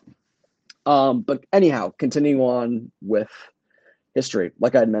fantastic. But anyhow, continuing on with history,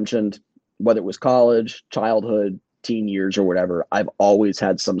 like I had mentioned, whether it was college, childhood, teen years or whatever, I've always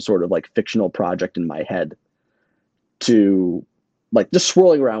had some sort of like fictional project in my head to like just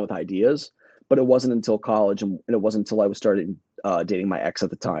swirling around with ideas. But it wasn't until college and it wasn't until I was starting dating my ex at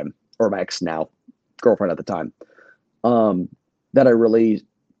the time, or my ex now, girlfriend at the time, that I really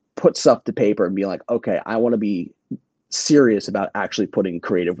put stuff to paper and be like, okay, I want to be serious about actually putting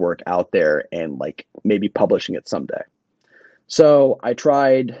creative work out there and like maybe publishing it someday. So I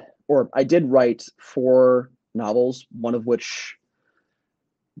did write 4 novels, one of which,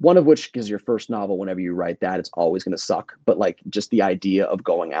 because your first novel, whenever you write that, it's always going to suck. But like just the idea of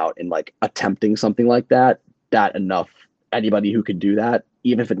going out and like attempting something like that enough, anybody who could do that,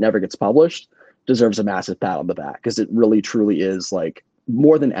 even if it never gets published, deserves a massive pat on the back, because it really truly is like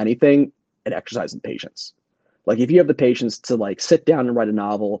more than anything, an exercise in patience. Like if you have the patience to like sit down and write a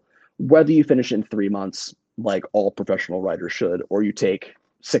novel, whether you finish it in 3 months, like all professional writers should, or you take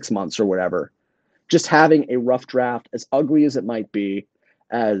 6 months or whatever, just having a rough draft, as ugly as it might be,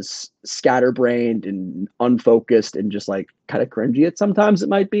 as scatterbrained and unfocused and just like kind of cringy it sometimes it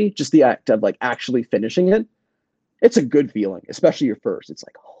might be, just the act of like actually finishing it, it's a good feeling, especially your first. It's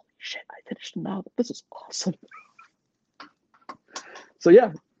like, holy shit, I finished a novel. This is awesome. So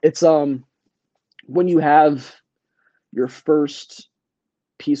yeah, it's when you have your first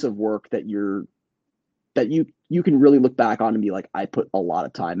piece of work that you can really look back on and be like, I put a lot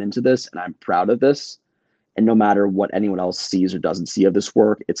of time into this and I'm proud of this. And no matter what anyone else sees or doesn't see of this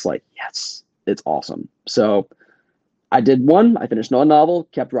work, it's like, yes, it's awesome. So I finished one novel,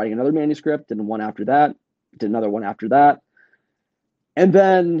 kept writing another manuscript, did one after that, did another one after that. And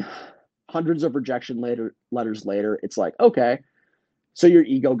then hundreds of rejection letters later, it's like, okay, so your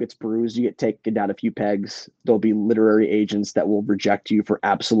ego gets bruised, you get taken down a few pegs. There'll be literary agents that will reject you for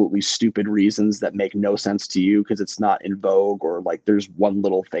absolutely stupid reasons that make no sense to you because it's not in vogue, or like there's one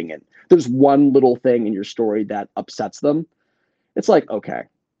little thing in your story that upsets them. It's like, okay.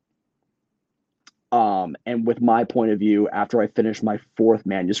 And with my point of view, after I finished my 4th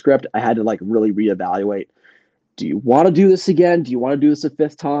manuscript, I had to like really reevaluate. Do you want to do this again? Do you want to do this a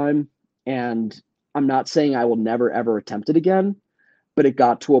 5th time? And I'm not saying I will never, ever attempt it again, but it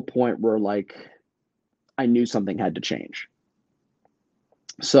got to a point where like I knew something had to change.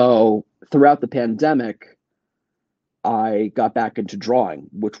 So throughout the pandemic, I got back into drawing,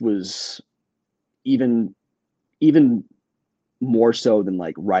 which was even more so than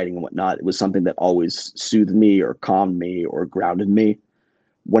like writing and whatnot. It was something that always soothed me or calmed me or grounded me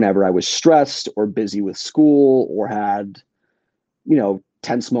whenever I was stressed or busy with school or had,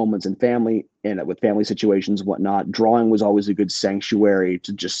 tense moments in family and with family situations and whatnot. Drawing was always a good sanctuary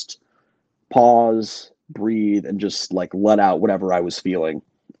to just pause, breathe, and just like let out whatever I was feeling.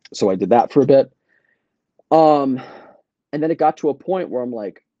 So I did that for a bit. And then it got to a point where I'm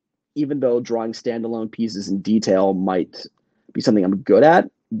like, even though drawing standalone pieces in detail might be something I'm good at,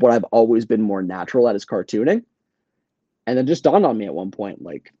 what I've always been more natural at is cartooning. And then just dawned on me at one point,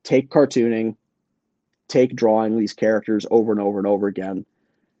 like, take cartooning, take drawing these characters over and over and over again.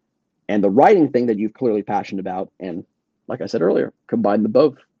 And the writing thing that you're clearly passionate about, and like I said earlier, combine the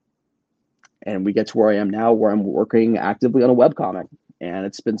both. And we get to where I am now, where I'm working actively on a webcomic. And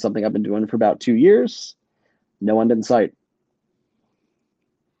it's been something I've been doing for about 2 years. No end in sight.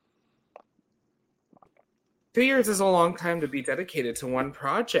 2 years is a long time to be dedicated to one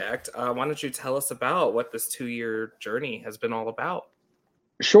project. Why don't you tell us about what this 2 year journey has been all about?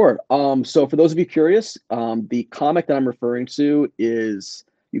 Sure. So for those of you curious, the comic that I'm referring to is,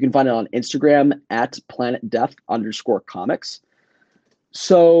 you can find it on Instagram at planetdeath_comics.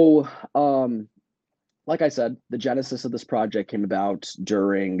 So, like I said, the genesis of this project came about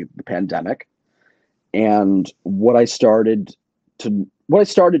during the pandemic. And what I started to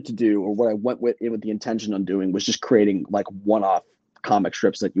do, or what I went with the intention on doing, was just creating like one-off comic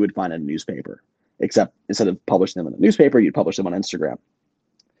strips that you would find in a newspaper, except instead of publishing them in a newspaper, you'd publish them on Instagram.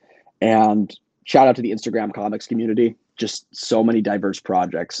 And shout out to the Instagram comics community. Just so many diverse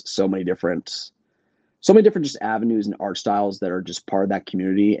projects, so many different just avenues and art styles that are just part of that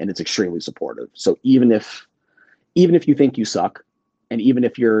community, and it's extremely supportive. So even if you think you suck, and even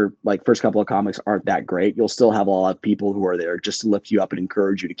if your like first couple of comics aren't that great, you'll still have a lot of people who are there just to lift you up and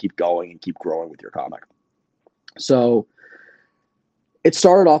encourage you to keep going and keep growing with your comic. So it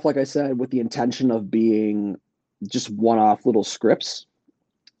started off, like I said, with the intention of being just one-off little scripts.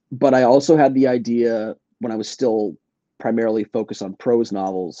 But I also had the idea, when I was still primarily focused on prose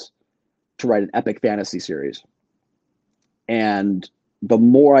novels, to write an epic fantasy series. And the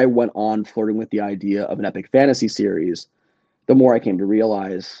more I went on flirting with the idea of an epic fantasy series, the more I came to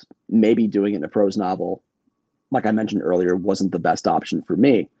realize maybe doing it in a prose novel, like I mentioned earlier, wasn't the best option for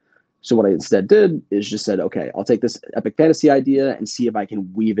me. So what I instead did is just said, okay, I'll take this epic fantasy idea and see if I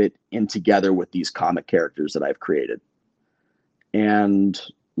can weave it in together with these comic characters that I've created. And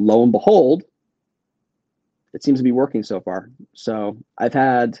lo and behold, it seems to be working so far. So I've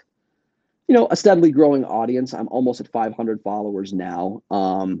had, a steadily growing audience. I'm almost at 500 followers now.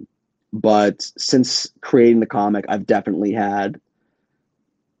 But since creating the comic, I've definitely had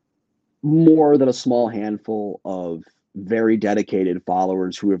more than a small handful of very dedicated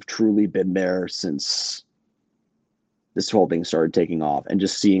followers who have truly been there since this whole thing started taking off, and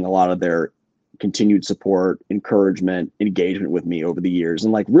just seeing a lot of their continued support, encouragement, engagement with me over the years,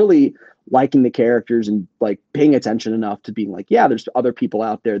 and like really liking the characters and like paying attention enough to being like, yeah, there's other people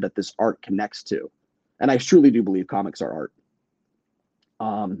out there that this art connects to. And I truly do believe comics are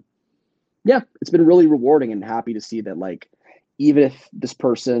art. Yeah, it's been really rewarding and happy to see that, like, even if this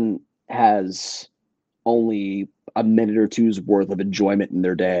person has only a minute or two's worth of enjoyment in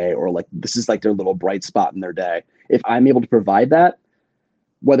their day, or like this is like their little bright spot in their day, if I'm able to provide that,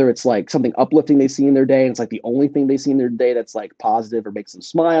 whether it's like something uplifting they see in their day and it's like the only thing they see in their day that's like positive or makes them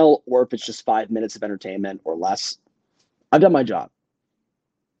smile, or if it's just 5 minutes of entertainment or less, I've done my job.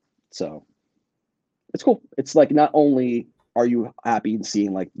 So it's cool. It's like, not only are you happy in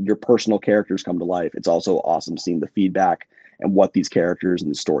seeing like your personal characters come to life, it's also awesome seeing the feedback and what these characters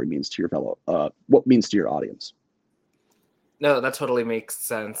and the story means to your what means to your audience. No, that totally makes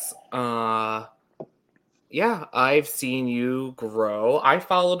sense. Yeah, I've seen you grow. I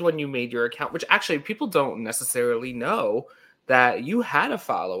followed when you made your account, which actually people don't necessarily know that you had a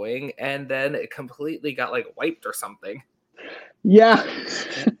following and then it completely got like wiped or something. Yeah.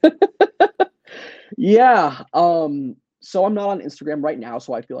 Yeah. So I'm not on Instagram right now,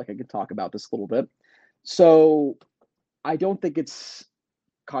 so I feel like I could talk about this a little bit. So I don't think it's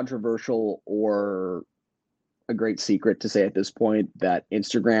controversial or a great secret to say at this point that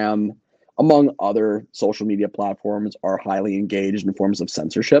Instagram, among other social media platforms, are highly engaged in forms of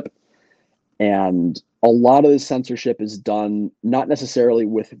censorship. And a lot of this censorship is done not necessarily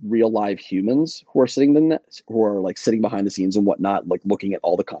with real live humans who are sitting behind the scenes and whatnot, like looking at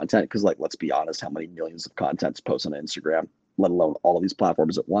all the content. Because, like, let's be honest, how many millions of contents posted on Instagram, let alone all of these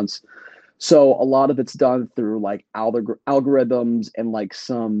platforms at once. So a lot of it's done through like algorithms and like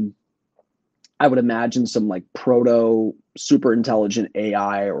some, I would imagine, some like proto super intelligent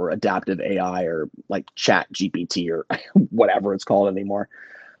AI or adaptive AI or like Chat GPT or whatever it's called anymore.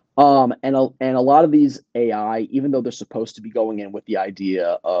 And a lot of these AI, even though they're supposed to be going in with the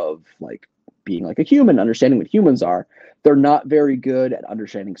idea of like being like a human, understanding what humans are, they're not very good at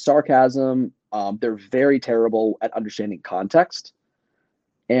understanding sarcasm. They're very terrible at understanding context.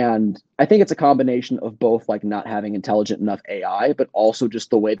 And I think it's a combination of both like not having intelligent enough AI, but also just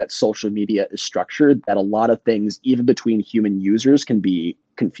the way that social media is structured, that a lot of things, even between human users, can be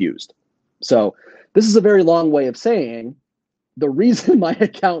confused. So this is a very long way of saying the reason my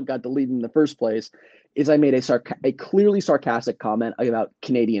account got deleted in the first place is I made a clearly sarcastic comment about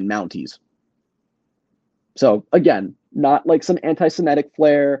Canadian Mounties. So again, not like some anti-Semitic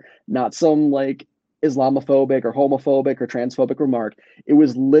flair, not some like Islamophobic or homophobic or transphobic remark. It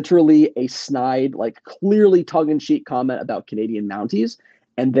was literally a snide, like clearly tongue-in-cheek comment about Canadian Mounties,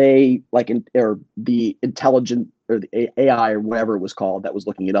 and they or the intelligent or the AI or whatever it was called that was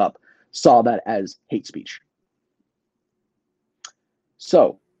looking it up saw that as hate speech.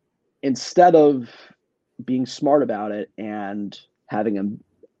 So instead of being smart about it and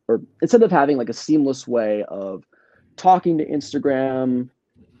instead of having like a seamless way of talking to Instagram,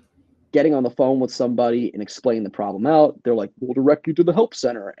 getting on the phone with somebody and explaining the problem out, they're like, we'll direct you to the help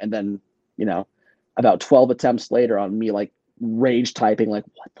center. And then, about 12 attempts later on me like rage typing, like,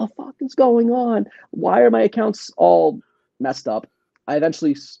 what the fuck is going on? Why are my accounts all messed up? I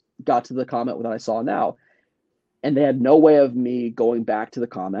eventually got to the comment that I saw now, and they had no way of me going back to the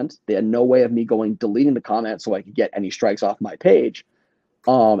comment. They had no way of me deleting the comment so I could get any strikes off my page.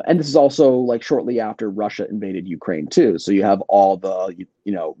 And this is also like shortly after Russia invaded Ukraine too. So you have all the,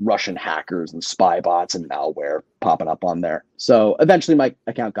 Russian hackers and spy bots and malware popping up on there. So eventually my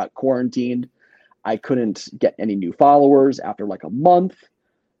account got quarantined. I couldn't get any new followers after like a month,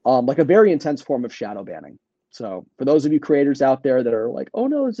 like a very intense form of shadow banning. So for those of you creators out there that are like, oh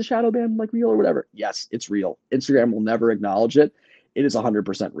no, is the shadow ban like real or whatever? Yes, it's real. Instagram will never acknowledge it. It is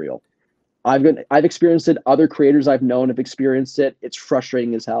 100% real. I've experienced it. Other creators I've known have experienced it. It's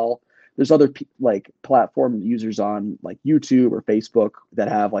frustrating as hell. There's other like platform users on like YouTube or Facebook that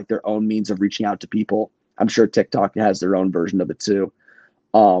have like their own means of reaching out to people. I'm sure TikTok has their own version of it too,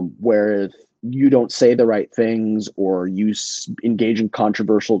 where if you don't say the right things or you engage in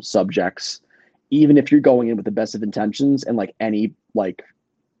controversial subjects, even if you're going in with the best of intentions and like any like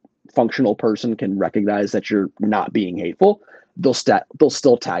functional person can recognize that you're not being hateful, they'll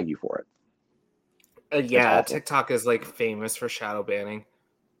still tag you for it. Yeah, TikTok is like famous for shadow banning.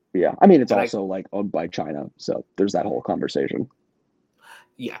 Yeah, I mean, it's also like owned by China, so there's that whole conversation.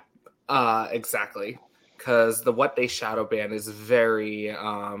 Yeah, exactly. Because what they shadow ban is very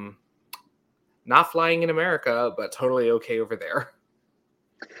not flying in America, but totally okay over there.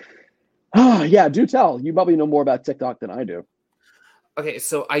 Yeah, do tell. You probably know more about TikTok than I do. Okay,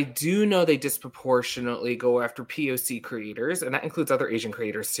 so I do know they disproportionately go after POC creators, and that includes other Asian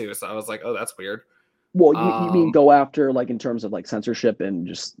creators too. So I was like, oh, that's weird. Well, you mean go after like in terms of like censorship and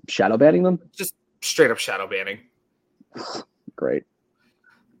just shadow banning them? Just straight up shadow banning. Great.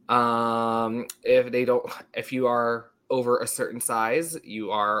 If you are over a certain size, you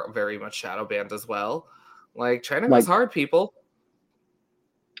are very much shadow banned as well. Like China goes hard, people.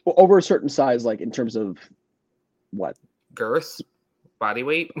 Well, over a certain size, like in terms of what? Girth, body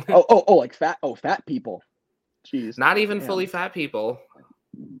weight. Like fat. Oh, fat people. Jeez. Not even fully fat people.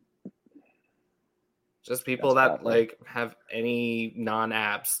 Just people that like have any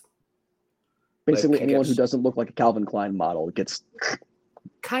non-abs. Basically, anyone who doesn't look like a Calvin Klein model gets.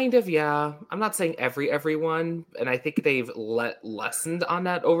 Kind of, yeah. I'm not saying everyone, and I think they've lessened on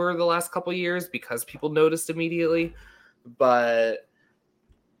that over the last couple of years because people noticed immediately. But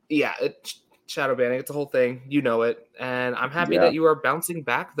yeah, shadow banning, it's a whole thing. You know it, and I'm happy that you are bouncing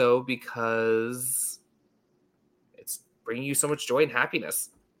back though because it's bringing you so much joy and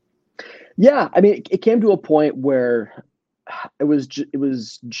happiness. Yeah, I mean, it came to a point where it was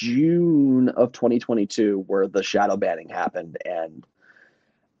June of 2022 where the shadow banning happened, and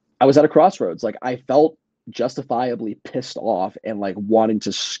I was at a crossroads. Like I felt justifiably pissed off and like wanting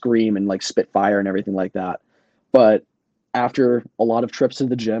to scream and like spit fire and everything like that. But after a lot of trips to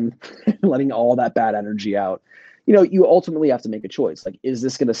the gym, letting all that bad energy out, you ultimately have to make a choice. Like, is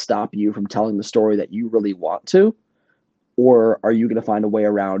this going to stop you from telling the story that you really want to? Or are you going to find a way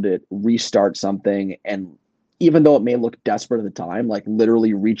around it, restart something, and even though it may look desperate at the time, like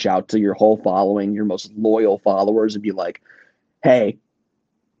literally reach out to your whole following, your most loyal followers, and be like, hey,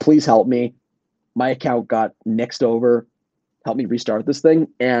 please help me. My account got nixed over. Help me restart this thing.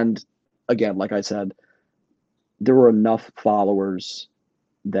 And again, like I said, there were enough followers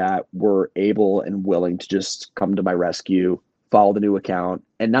that were able and willing to just come to my rescue, follow the new account,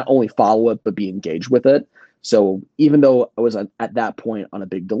 and not only follow it, but be engaged with it. So even though I was at that point on a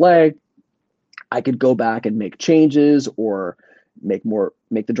big delay, I could go back and make changes or make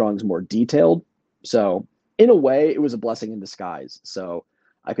the drawings more detailed. So in a way, it was a blessing in disguise. So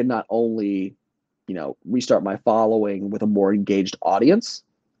I could not only, restart my following with a more engaged audience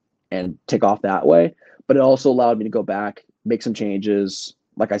and take off that way, but it also allowed me to go back, make some changes,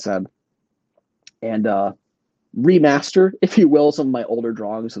 like I said, and remaster, if you will, some of my older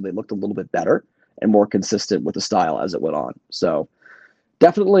drawings so they looked a little bit better and more consistent with the style as it went on. So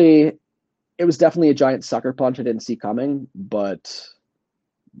it was definitely a giant sucker punch I didn't see coming, but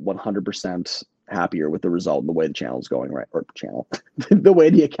 100% happier with the result and the way the channel's going the way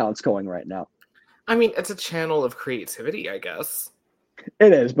the account's going right now. I mean, it's a channel of creativity, I guess.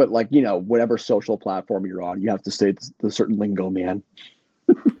 It is, but like, whatever social platform you're on, you have to say the certain lingo, man.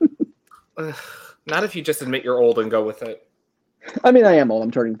 Ugh, not if you just admit you're old and go with it. I mean, I am old.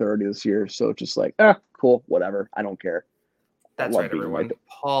 I'm turning 30 this year, so it's just like, cool, whatever. I don't care. That's right, everyone. Like,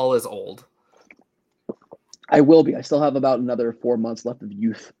 Paul is old. I will be. I still have about another 4 months left of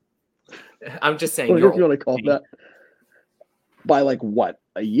youth. I'm just saying. What do you want to call that? By like what?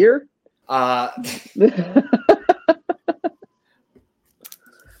 A year?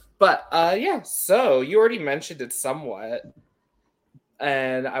 But yeah, so you already mentioned it somewhat.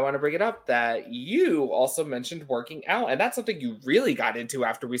 And I want to bring it up that you also mentioned working out. And that's something you really got into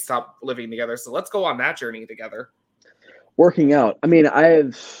after we stopped living together. So let's go on that journey together. Working out. I mean,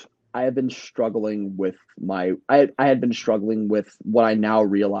 I have been struggling with I had been struggling with what I now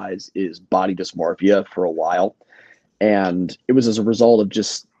realize is body dysmorphia for a while. And it was as a result of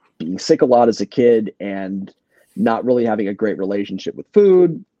just being sick a lot as a kid and not really having a great relationship with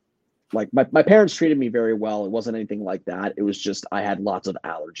food. Like my parents treated me very well. It wasn't anything like that. It was just I had lots of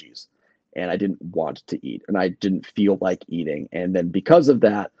allergies and I didn't want to eat and I didn't feel like eating. And then because of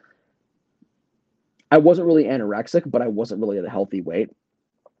that, I wasn't really anorexic, but I wasn't really at a healthy weight.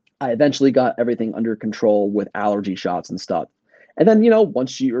 I eventually got everything under control with allergy shots and stuff. And then,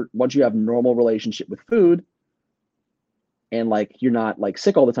 once you have normal relationship with food and like you're not like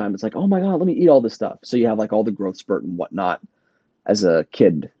sick all the time, it's like, oh my God, let me eat all this stuff. So you have like all the growth spurt and whatnot as a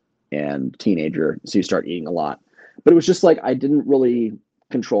kid and teenager, so you start eating a lot. But it was just like I didn't really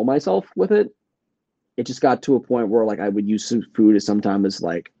control myself with it. It just got to a point where like I would use food as sometimes as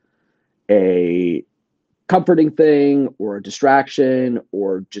like a comforting thing or a distraction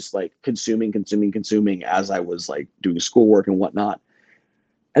or just like consuming as I was like doing schoolwork and whatnot.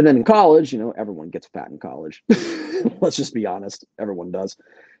 And then in college, everyone gets fat in college. Let's just be honest, everyone does.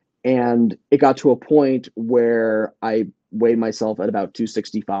 And it got to a point where I weighed myself at about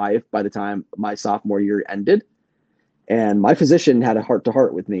 265 by the time my sophomore year ended. And my physician had a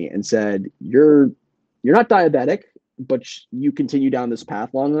heart-to-heart with me and said, you're not diabetic, but you continue down this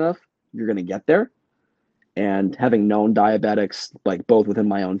path long enough, you're going to get there. And having known diabetics, like both within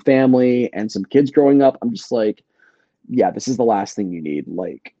my own family and some kids growing up, I'm just like, yeah, this is the last thing you need.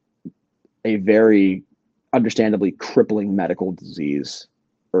 Like a very understandably crippling medical disease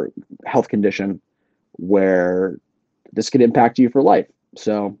or health condition where this could impact you for life.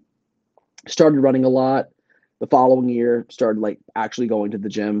 So started running a lot. The following year, started like actually going to the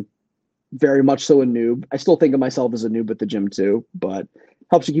gym. Very much so a noob. I still think of myself as a noob at the gym too, but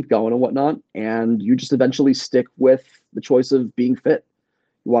helps you keep going and whatnot. And you just eventually stick with the choice of being fit.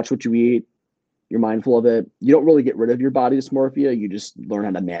 You watch what you eat. You're mindful of it. You don't really get rid of your body dysmorphia. You just learn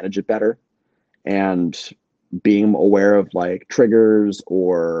how to manage it better. And being aware of like triggers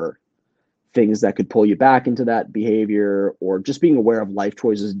or things that could pull you back into that behavior, or just being aware of life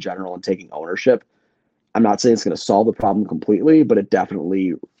choices in general and taking ownership. I'm not saying it's going to solve the problem completely, but it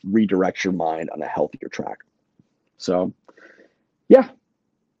definitely redirects your mind on a healthier track. So yeah,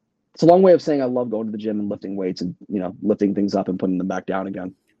 it's a long way of saying I love going to the gym and lifting weights and, lifting things up and putting them back down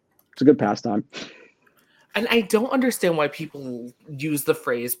again. It's a good pastime. And I don't understand why people use the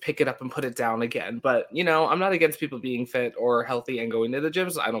phrase pick it up and put it down again. But, I'm not against people being fit or healthy and going to the gym,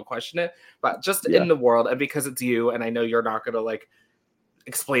 so I don't question it. But just in the world, and because it's you, and I know you're not going to, like,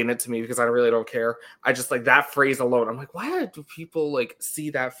 explain it to me because I really don't care. I just, like, that phrase alone, I'm like, why do people, like, see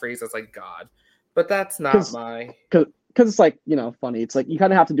that phrase as, like, God? But that's not my... Because it's, like, funny. It's like you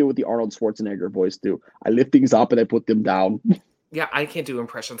kind of have to do what the Arnold Schwarzenegger voice do. I lift things up and I put them down. Yeah, I can't do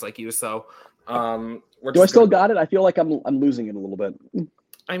impressions like you, so... Do I still got it? I feel like I'm losing it a little bit.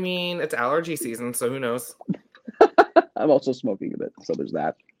 I mean, it's allergy season, so who knows? I'm also smoking a bit, so there's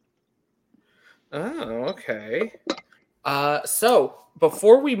that. Oh, okay. So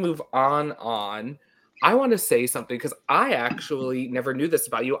before we move on, I want to say something because I actually never knew this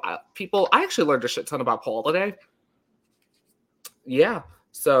about you. I actually learned a shit ton about Paul today. Yeah.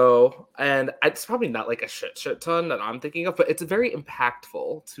 So, and it's probably not like a shit ton that I'm thinking of, but it's very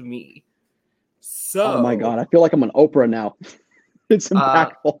impactful to me. So, oh my God, I feel like I'm on Oprah now. It's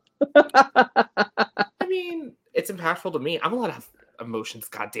impactful. I mean, it's impactful to me. I'm a lot of emotions,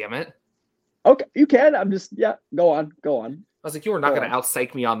 God damn it. Okay, you can. I'm just, go on. I was like, you were not going to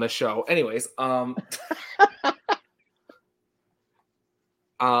out-psych me on this show. Anyways, but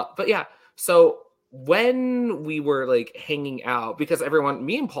yeah, so when we were like hanging out, because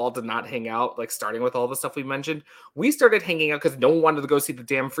me and Paul did not hang out, like starting with all the stuff we mentioned, we started hanging out because no one wanted to go see the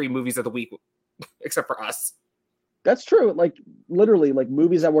damn free movies of the week except for us. That's true. Like literally, like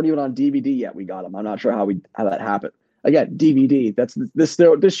movies that weren't even on DVD yet, we got them. I'm not sure how that happened. Again, DVD.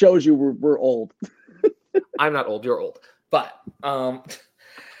 This shows you we're old. I'm not old. You're old. But I'm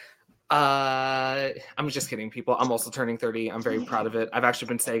just kidding, people. I'm also turning 30. I'm very proud of it. I've actually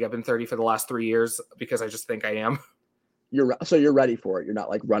been saying I've been 30 for the last 3 years because I just think I am. So you're ready for it. You're not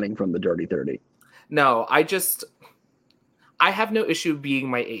like running from the dirty 30. No, I have no issue being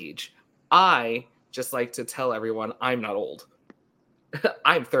my age. I just like to tell everyone I'm not old.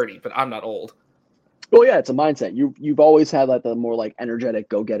 I'm 30, but I'm not old. Well, yeah, it's a mindset. You've always had like the more like energetic,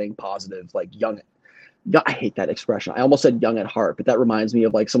 go-getting, positive, like young. I hate that expression. I almost said young at heart, but that reminds me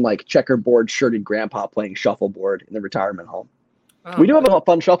of like some like checkerboard shirted grandpa playing shuffleboard in the retirement home. Oh, we do have a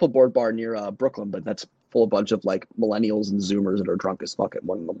fun shuffleboard bar near Brooklyn, but that's full of a bunch of like millennials and Zoomers that are drunk as fuck at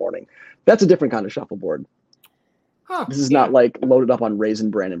 1 a.m. That's a different kind of shuffleboard. Huh, this is not like loaded up on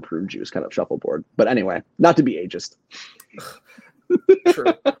Raisin Bran and prune juice kind of shuffleboard. But anyway, not to be ageist. True.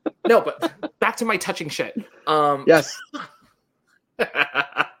 No, but back to my touching shit. Yes.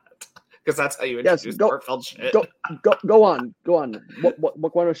 Because that's how you introduce heartfelt shit. Go on.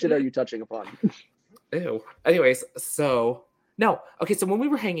 What kind of shit are you touching upon? Ew. Anyways, so no. Okay, so when we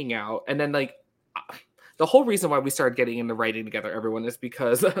were hanging out, and then like the whole reason why we started getting into writing together, everyone, is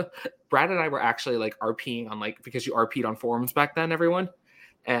because Brad and I were actually like RPing on like, because you RP'd on forums back then, everyone.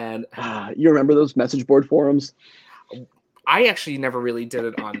 And you remember those message board forums? I actually never really did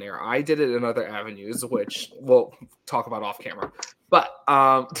it on there. I did it in other avenues, which we'll talk about off camera. But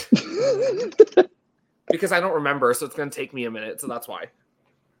because I don't remember, so it's going to take me a minute. So that's why.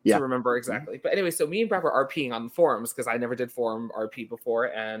 To remember exactly. But anyway, so me and Brad were RPing on the forums because I never did forum RP before.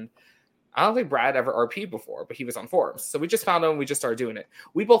 And I don't think Brad ever RP'd before, but he was on forums. So we just found him and we just started doing it.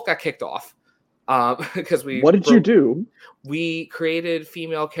 We both got kicked off because What did you do? We created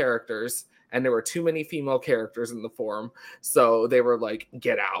female characters. And there were too many female characters in the forum. So they were like,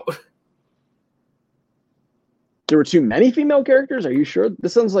 get out. There were too many female characters? Are you sure?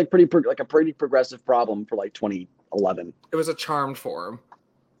 This sounds like a pretty progressive problem for like 2011. It was a charmed forum.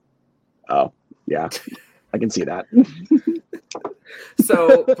 Oh, yeah. I can see that.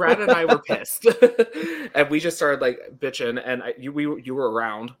 So Brad and I were pissed. And we just started like bitching. And you were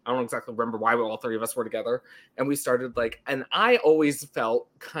around. I don't exactly remember why all three of us were together. And we started like, and I always felt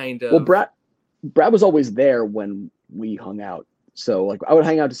kind of... Well, Brad was always there when we hung out. So like I would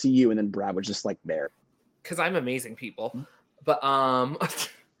hang out to see you and then Brad was just like there. Because I'm amazing, people. But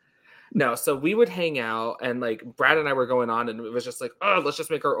no, so we would hang out and like Brad and I were going on and it was just like, oh, let's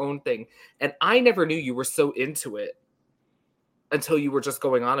just make our own thing. And I never knew you were so into it until you were just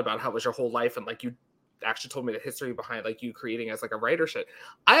going on about how it was your whole life and like you actually told me the history behind like you creating as like a writer shit.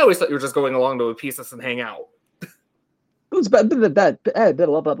 I always thought you were just going along to a pieces and hang out. It's blah,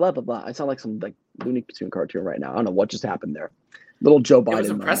 blah, blah, blah. I sound like some like Looney Tune cartoon right now. I don't know what just happened there. Little Joe Biden. It was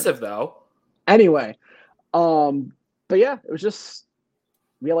impressive though. Anyway, but yeah, it was just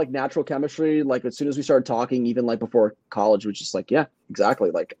we had like natural chemistry. Like as soon as we started talking, even like before college, was just like, yeah,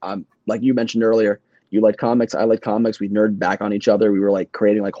 exactly. Like like you mentioned earlier, you like comics, I like comics. We nerd back on each other. We were like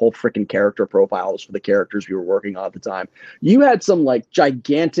creating like whole freaking character profiles for the characters we were working on at the time. You had some like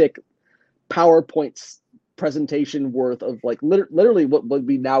gigantic PowerPoints presentation worth of like literally what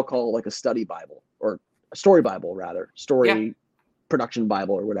we now call like a study Bible or a story Bible, rather production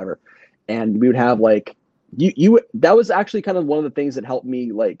Bible or whatever. And we would have like you that was actually kind of one of the things that helped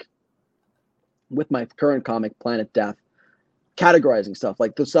me like with my current comic Planet Death, categorizing stuff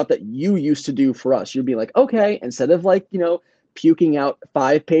like the stuff that you used to do for us. You'd be like, okay, instead of like, puking out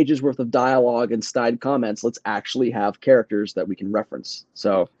 5 pages worth of dialogue and snide comments, let's actually have characters that we can reference.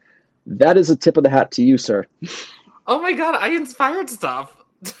 So that is a tip of the hat to you, sir. Oh my God, I inspired stuff.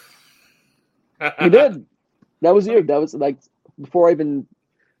 You did. That was you. That was like before I even,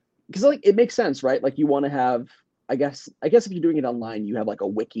 because like it makes sense, right? Like you want to have, I guess if you're doing it online, you have like a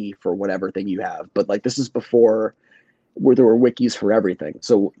wiki for whatever thing you have. But like this is before where there were wikis for everything.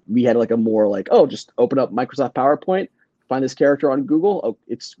 So we had like a more like, oh, just open up Microsoft PowerPoint, find this character on Google. Oh,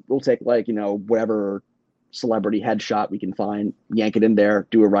 we'll take like, whatever celebrity headshot we can find, yank it in there,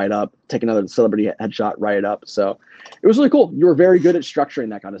 do a write-up, take another celebrity headshot, write it up. So it was really cool. You were very good at structuring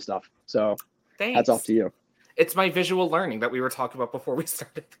that kind of stuff. So thanks. Hats off to you. It's my visual learning that we were talking about before we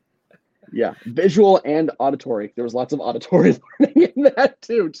started. Yeah, visual and auditory. There was lots of auditory learning in that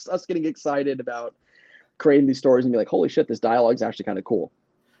too. Just us getting excited about creating these stories and be like, holy shit, this dialogue's actually kind of cool.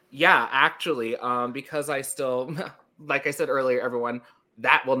 Yeah, actually, because I still, like I said earlier, everyone,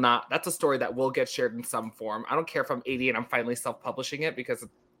 that's a story that will get shared in some form. I don't care if I'm 80 and I'm finally self-publishing it because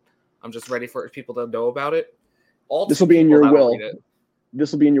I'm just ready for people to know about it. This will be in your will.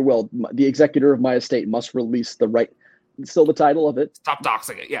 This will be in your will. The executor of my estate must release the right. Still the title of it. Stop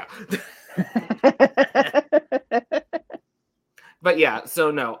doxing it. Yeah. But yeah, so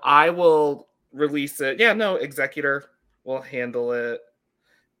no, I will release it. Yeah, no, executor will handle it.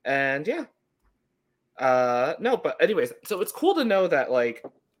 And yeah. No, but anyways, so it's cool to know that like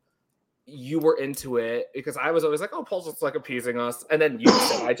you were into it, because I was always like, oh, Paul's just like appeasing us. And then you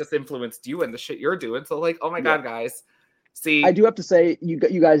said I just influenced you and the shit you're doing. So like, oh my God, guys. See, I do have to say you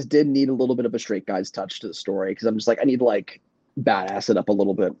guys did need a little bit of a straight guy's touch to the story, because I'm just like, I need to like badass it up a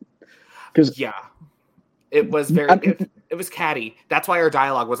little bit. Because yeah, it was very it was catty. That's why our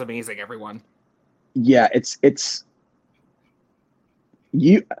dialogue was amazing, everyone. Yeah, it's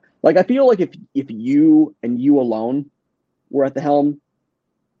you, like, I feel like if you and you alone were at the helm,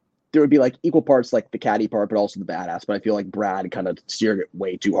 there would be like equal parts like the catty part, but also the badass. But I feel like Brad kind of steered it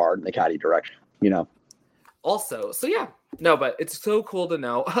way too hard in the catty direction, you know? Also, so yeah, no, but it's so cool to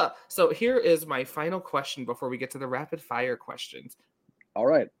know. So here is my final question before we get to the rapid fire questions. All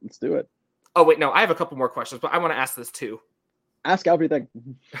right, let's do it. Oh, wait, no, I have a couple more questions, but I want to ask this too. Ask everything.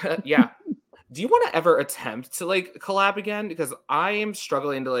 Yeah. Do you want to ever attempt to like collab again? Because I am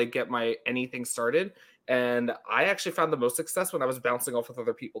struggling to like get my anything started. And I actually found the most success when I was bouncing off with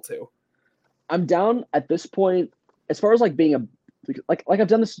other people too. I'm down at this point, as far as like being a like I've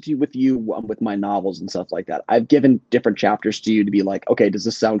done this with you with my novels and stuff like that. I've given different chapters to you to be like, okay, does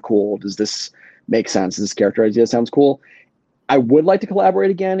this sound cool? Does this make sense? Does this character idea sounds cool? I would like to collaborate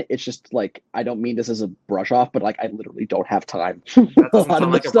again. It's just like, I don't mean this as a brush off, but like I literally don't have time. That doesn't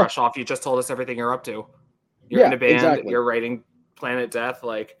sound like a brush off. You just told us everything you're up to. You're in a band. Exactly. You're writing Planet Death.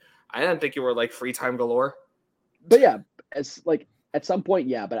 Like, I didn't think you were like free time galore. But yeah, as like at some point,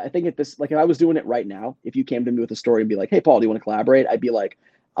 yeah. But I think if this, like, if I was doing it right now, if you came to me with a story and be like, "Hey, Paul, do you want to collaborate?" I'd be like,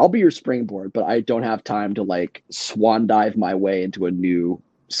 "I'll be your springboard," but I don't have time to like swan dive my way into a new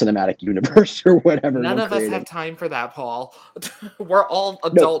cinematic universe or whatever. None of us have time for that, Paul. We're all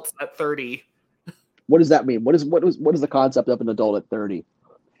adults at 30. What does that mean? What is the concept of an adult at 30?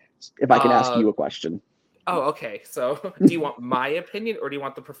 If I can ask you a question. Oh, okay. So, do you want my opinion or do you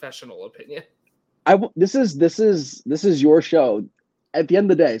want the professional opinion? This is your show at the end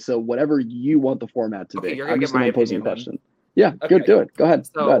of the day. So whatever you want the format to be. You're gonna get my opinion question. Yeah, okay. Good. Do it. Go ahead.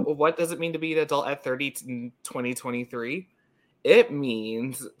 So, Go ahead. What does it mean to be an adult at 30 in 2023? It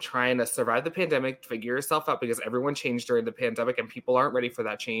means trying to survive the pandemic, figure yourself out, because everyone changed during the pandemic and people aren't ready for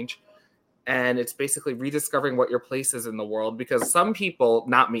that change. And it's basically rediscovering what your place is in the world, because some people,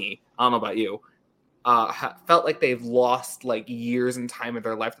 not me, I don't know about you, felt like they've lost like years and time of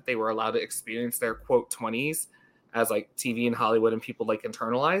their life that they were allowed to experience their quote 20s as like TV and Hollywood and people like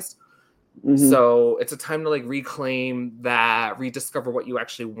internalized. Mm-hmm. So it's a time to like reclaim that, rediscover what you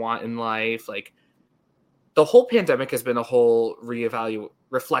actually want in life. Like, the whole pandemic has been a whole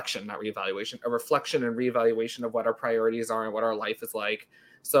reflection and reevaluation of what our priorities are and what our life is like.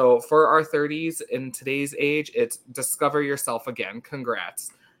 So for our 30s in today's age, it's discover yourself again.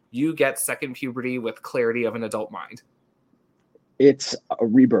 Congrats. You get second puberty with clarity of an adult mind. It's a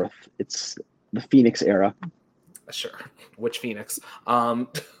rebirth. It's the Phoenix era. Sure. Which Phoenix?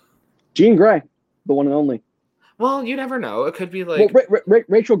 Jean Grey, the one and only. Well, you never know. It could be like... Well,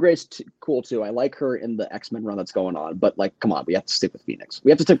 Rachel Gray's cool, too. I like her in the X-Men run that's going on. But, like, come on. We have to stick with Phoenix.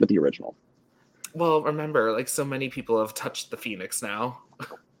 We have to stick with the original. Well, remember, like, so many people have touched the Phoenix now.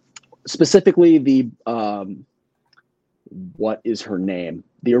 Specifically, the... what is her name?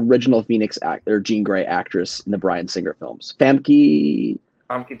 The original Phoenix actor, Jean Grey actress in the Bryan Singer films. Famke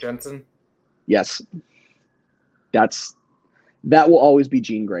Jensen? Yes. That will always be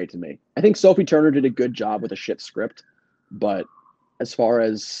Jean Grey to me. I think Sophie Turner did a good job with a shit script, but as far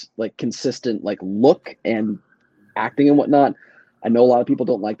as like consistent like look and acting and whatnot, I know a lot of people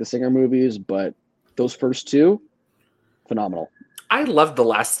don't like the Singer movies, but those first two, phenomenal. I loved The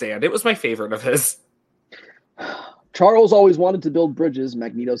Last Stand. It was my favorite of his. Charles always wanted to build bridges.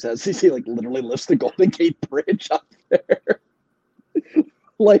 Magneto says he like literally lifts the Golden Gate Bridge up there.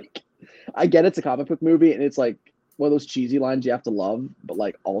 Like, I get it's a comic book movie and it's like one of those cheesy lines you have to love, but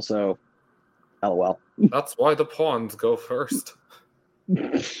like also, LOL. That's why the pawns go first.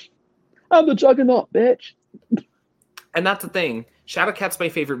 I'm the Juggernaut, bitch. And that's the thing. Shadowcat's my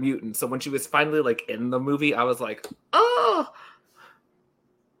favorite mutant. So when she was finally like in the movie, I was like, oh.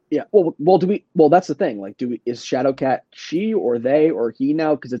 Yeah. Well, that's the thing. Like, is Shadowcat she or they or he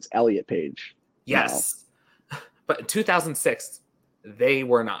now? Because it's Elliot Page. Yes. Now. But in 2006, they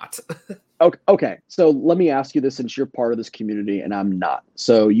were not. Okay. So let me ask you this, since you're part of this community and I'm not.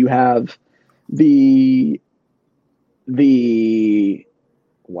 So you have the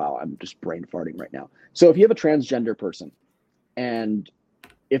wow, I'm just brain farting right now. So if you have a transgender person, and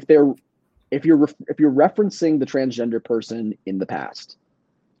if you're referencing the transgender person in the past,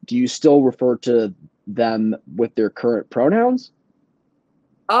 do you still refer to them with their current pronouns?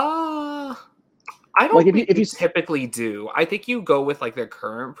 I don't Like think if you you typically do. I think you go with like their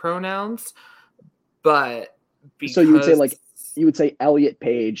current pronouns, but so you would say because like you would say Elliot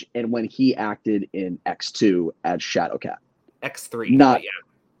Page, and when he acted in X2 as Shadowcat, X3, not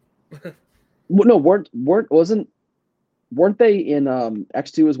but yeah. no weren't they in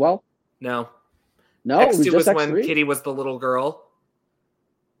X2 as well? No. No, it was X2 just was when X3. Kitty was the little girl.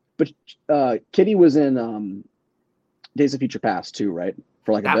 But Kitty was in Days of Future Past too, right?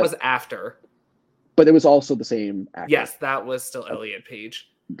 For like a That bit. was after. But it was also the same actor. Yes, that was still Elliot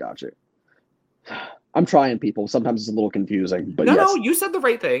Page. Gotcha. I'm trying, people. Sometimes it's a little confusing, but no, yes. no, you said the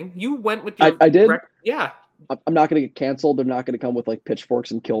right thing. You went with your. I did. Yeah. I'm not going to get canceled. They're not going to come with like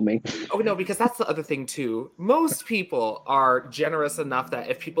pitchforks and kill me. Oh no, because that's the other thing too. Most people are generous enough that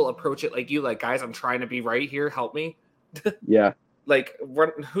if people approach it like you, like, guys, I'm trying to be right here, help me. Yeah. Like,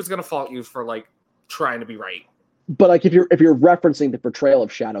 who's gonna fault you for like trying to be right? But like if you're referencing the portrayal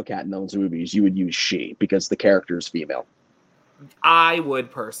of Shadowcat in those movies, you would use she because the character is female. I would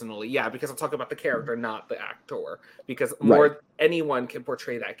personally, yeah, because I'm talking about the character, not the actor. Because more anyone can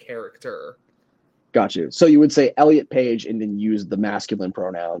portray that character. Got you. So you would say Elliot Page and then use the masculine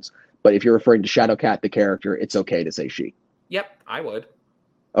pronouns. But if you're referring to Shadowcat, the character, it's okay to say she. Yep, I would.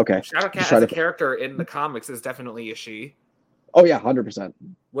 Okay. Shadowcat as a character in the comics is definitely a she. Oh yeah, 100%.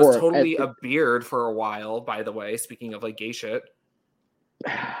 Was totally a beard for a while, by the way. Speaking of like gay shit.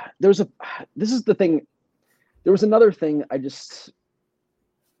 This is the thing. There was another thing.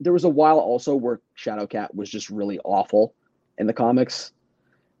 There was a while also where Shadowcat was just really awful in the comics.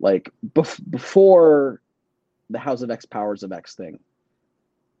 Like before the House of X Powers of X thing,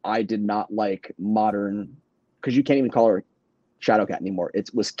 I did not like modern, because you can't even call her Shadowcat anymore. It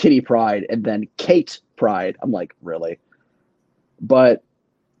was Kitty Pryde and then Kate Pryde. I'm like, really? But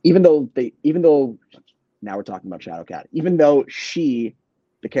even though now we're talking about Shadowcat, even though she,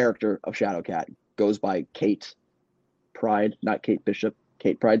 the character of Shadowcat, goes by Kate Pryde, not Kate Bishop.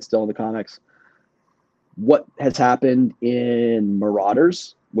 Kate Pryde still in the comics. What has happened in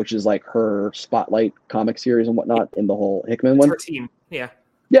Marauders, which is like her Spotlight comic series and whatnot, in the whole Hickman one. Her team, yeah.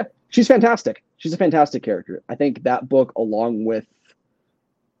 Yeah, she's fantastic. She's a fantastic character. I think that book, along with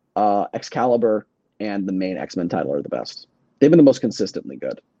Excalibur and the main X-Men title, are the best. They've been the most consistently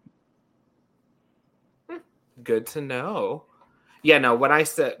good. Good to know. Yeah, no, when I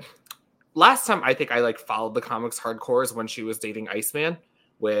said last time, I think I like followed the comics hardcore is when she was dating Iceman,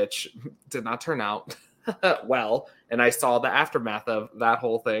 which did not turn out well. And I saw the aftermath of that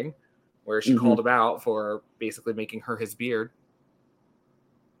whole thing where she called him out for basically making her his beard.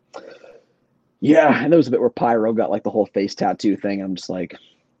 Yeah, and there was a bit where Pyro got like the whole face tattoo thing. I'm just like,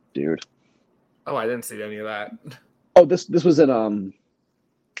 dude. Oh, I didn't see any of that. Oh, this was in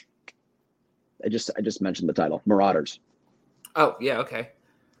I just mentioned the title, Marauders. Oh, yeah, okay.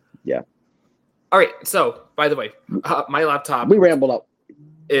 Yeah. All right, so, by the way, my laptop... We rambled up.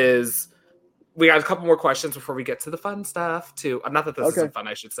 We got a couple more questions before we get to the fun stuff, too. Not that this isn't fun,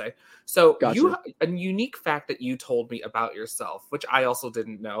 I should say. So, a unique fact that you told me about yourself, which I also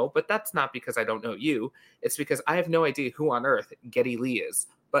didn't know, but that's not because I don't know you. It's because I have no idea who on earth Geddy Lee is.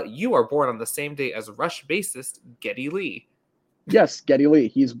 But you are born on the same day as Rush bassist Geddy Lee. Yes, Geddy Lee.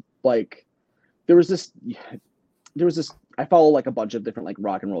 He's like... There was this I follow like a bunch of different like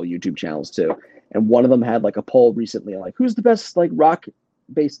rock and roll YouTube channels too, and one of them had like a poll recently like who's the best like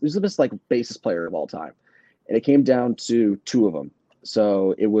who's the best like bassist player of all time, and it came down to two of them.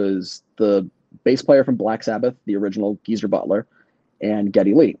 So it was the bass player from Black Sabbath, the original Geezer Butler, and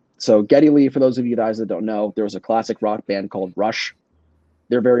Geddy Lee. So Geddy Lee, for those of you guys that don't know, there was a classic rock band called Rush.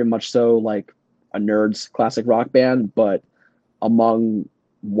 They're very much so like a nerd's classic rock band, but among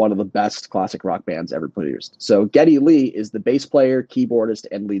one of the best classic rock bands ever produced. So Geddy Lee is the bass player, keyboardist,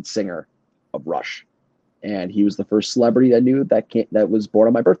 and lead singer of Rush. And he was the first celebrity I knew that was born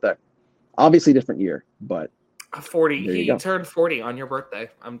on my birthday. Obviously different year, but 40. He turned 40 on your birthday.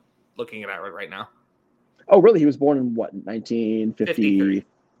 I'm looking at it right now. Oh, really? He was born in what, 1953?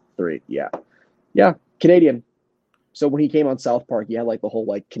 Yeah. Yeah, Canadian. So when he came on South Park, he had like the whole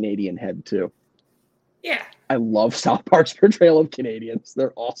like Canadian head too. Yeah. I love South Park's portrayal of Canadians.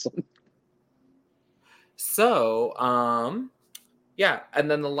 They're awesome. So, yeah. And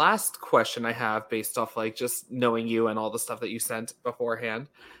then the last question I have based off like just knowing you and all the stuff that you sent beforehand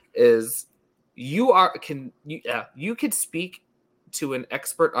is you could speak to an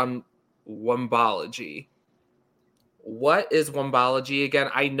expert on wombology. What is wombology again?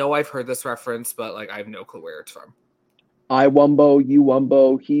 I know I've heard this reference, but like I have no clue where it's from. I wumbo, you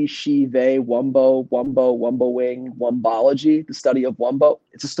wumbo, he, she, they, wumbo, wing, wombology, the study of wumbo.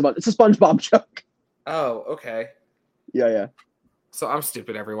 It's a SpongeBob joke. Oh, okay. Yeah. So I'm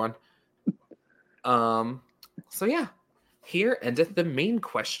stupid, everyone. So yeah, here endeth the main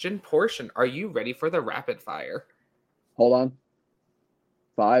question portion. Are you ready for the rapid fire? Hold on.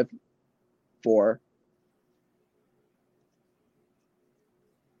 5, 4.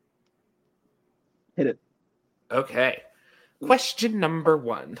 Hit it. Okay. Question number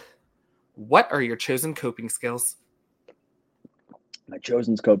 1. What are your chosen coping skills? My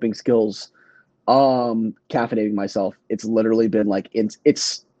chosen coping skills. Caffeinating myself. It's literally been like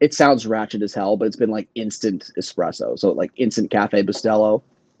it sounds ratchet as hell, but it's been like instant espresso. So like instant cafe Bustelo.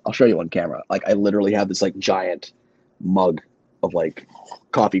 I'll show you on camera. Like I literally have this like giant mug of like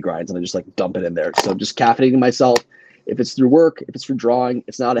coffee grinds and I just like dump it in there. So just caffeinating myself. If it's through work, if it's through drawing,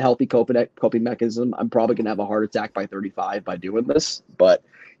 it's not a healthy coping mechanism. I'm probably gonna have a heart attack by 35 by doing this, but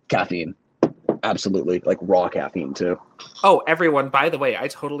caffeine, absolutely, like raw caffeine too. Oh, everyone, by the way, I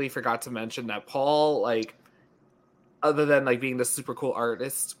totally forgot to mention that Paul, like, other than like being the super cool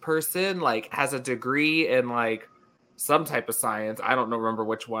artist person, like has a degree in like some type of science. I don't remember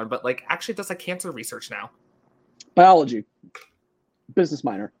which one, but like actually does like cancer research now. Biology, business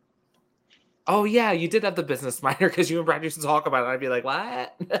minor. Oh yeah, you did have the business minor because you and Brad used to talk about it. I'd be like,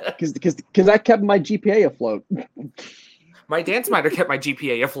 what? Because I kept my GPA afloat. My dance minor kept my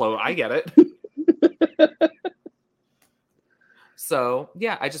GPA afloat. I get it. So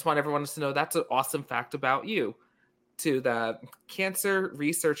yeah, I just want everyone to know that's an awesome fact about you. To the cancer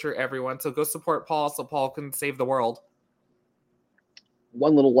researcher, everyone. So go support Paul so Paul can save the world.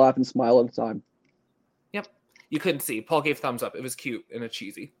 One little laugh and smile at a time. Yep. You couldn't see. Paul gave thumbs up. It was cute in a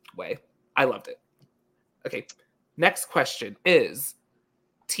cheesy way. I loved it. Okay. Next question is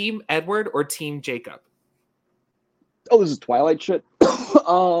Team Edward or Team Jacob? Oh, this is Twilight shit.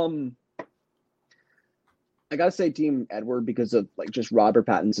 I gotta say Team Edward because of like just Robert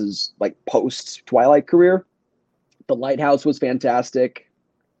Pattinson's like post Twilight career. The Lighthouse was fantastic.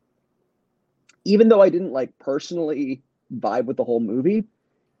 Even though I didn't like personally vibe with the whole movie,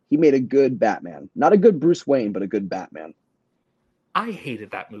 he made a good Batman. Not a good Bruce Wayne, but a good Batman. I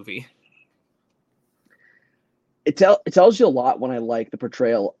hated that movie. It tells you a lot when I like the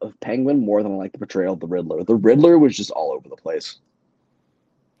portrayal of Penguin more than I like the portrayal of the Riddler. The Riddler was just all over the place.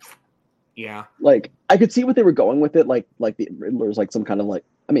 Yeah. Like I could see what they were going with it. Like the Riddler's like some kind of like,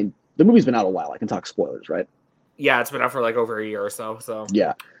 I mean, the movie's been out a while. I can talk spoilers, right? Yeah, it's been out for like over a year or so. So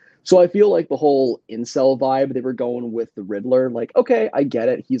yeah. So I feel like the whole incel vibe they were going with the Riddler, like, okay, I get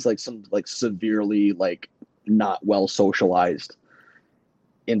it. He's like some like severely like not well socialized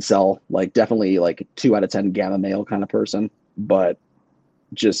incel, like definitely like 2 out of 10 gamma male kind of person, but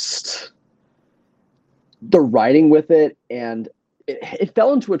just the writing with it, and it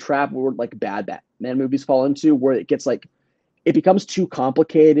fell into a trap where like bad Batman movies fall into, where it gets like it becomes too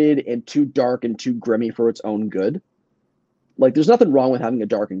complicated and too dark and too grimy for its own good. Like there's nothing wrong with having a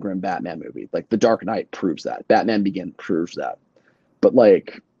dark and grim Batman movie. Like The Dark Knight proves that. Batman Begins proves that. But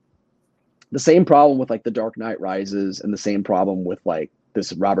like the same problem with like The Dark Knight Rises and the same problem with like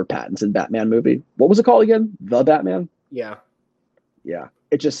this Robert Pattinson Batman movie. What was it called again? The Batman? yeah. Yeah.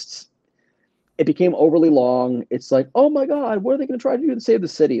 It became overly long. It's like, oh my God, what are they going to try to do to save the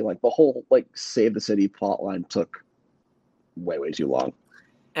city? Like the whole like save the city plot line took way, way too long.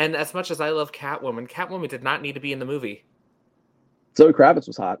 And as much as I love Catwoman, Catwoman did not need to be in the movie. Zoe Kravitz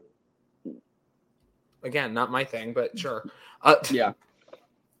was hot. Again, not my thing, but sure. Yeah.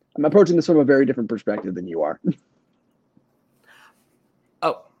 I'm approaching this from a very different perspective than you are.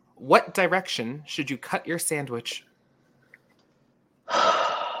 Oh, what direction should you cut your sandwich?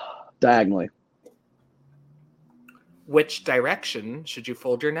 Diagonally. Which direction should you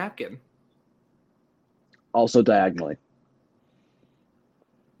fold your napkin? Also diagonally.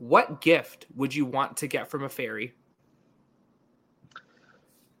 What gift would you want to get from a fairy?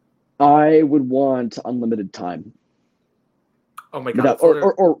 I would want unlimited time. Oh my God.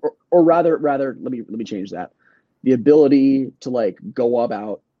 Or rather, let me change that. The ability to like go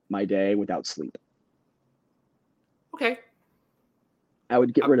about my day without sleep. Okay. I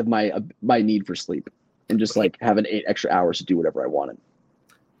would get rid of my need for sleep and just like have an 8 extra hours to do whatever I wanted.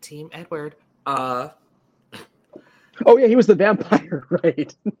 Team Edward. Oh yeah, he was the vampire,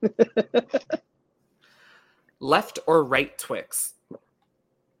 right? Left or right Twix?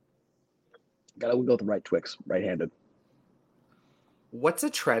 Gotta go with the right Twix, right-handed. What's a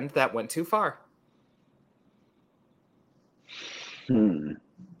trend that went too far?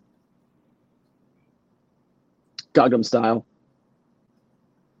 Gangnam Style.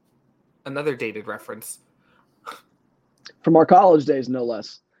 Another dated reference. From our college days, no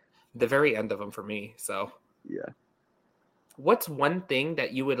less. The very end of them for me, so. Yeah. What's one thing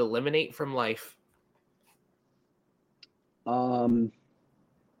that you would eliminate from life?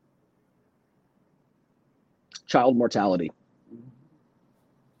 Child mortality.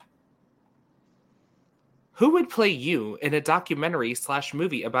 Who would play you in a documentary /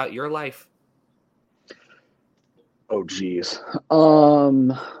 movie about your life? Oh, geez.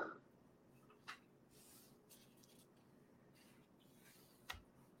 Who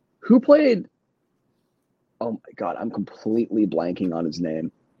played? Oh my God, I'm completely blanking on his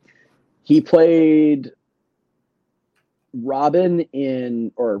name. He played Robin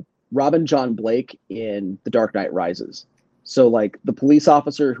John Blake in The Dark Knight Rises. So like the police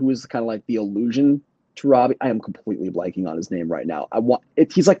officer who is kind of like the illusion to Robbie. I am completely blanking on his name right now.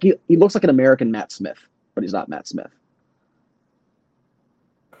 He's like he looks like an American Matt Smith, but he's not Matt Smith.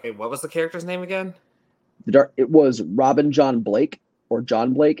 Okay, what was the character's name again? It was Robin John Blake or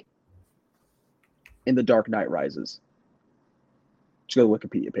John Blake in The Dark Knight Rises. Just go to the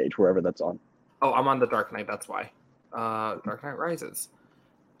Wikipedia page, wherever that's on. Oh, I'm on The Dark Knight, that's why. Dark Knight Rises.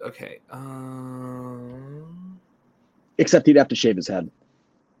 Okay. Except he'd have to shave his head.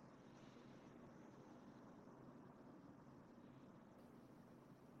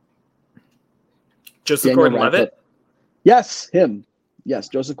 Joseph Gordon-Levitt? Yes, him. Yes,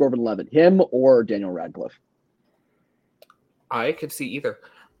 Joseph Gordon-Levitt. Him or Daniel Radcliffe. I could see either.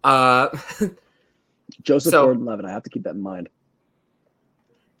 Joseph Gordon-Levitt. I have to keep that in mind.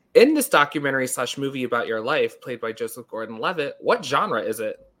 In this documentary / movie about your life, played by Joseph Gordon-Levitt, what genre is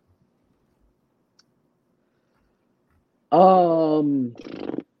it?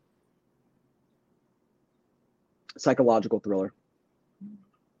 Psychological thriller.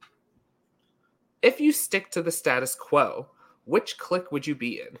 If you stick to the status quo, which clique would you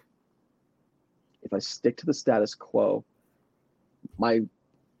be in? If I stick to the status quo, it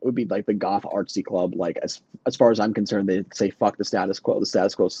would be like the goth artsy club. Like as far as I'm concerned, they say fuck the status quo. The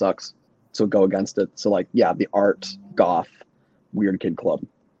status quo sucks, so go against it. So like, yeah, the art goth weird kid club.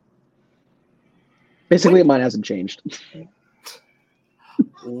 Basically, mine hasn't changed.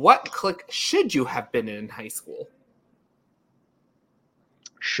 What clique should you have been in high school?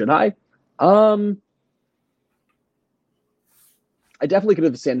 Should I? I definitely could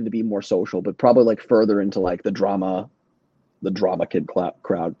have standed to be more social, but probably like further into like the drama kid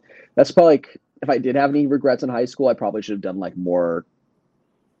crowd. That's probably like, if I did have any regrets in high school, I probably should have done like more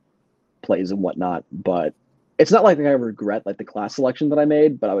plays and whatnot. But it's not like I regret like the class selection that I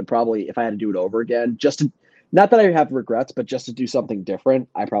made, but I would probably, if I had to do it over again, not that I have regrets, but just to do something different,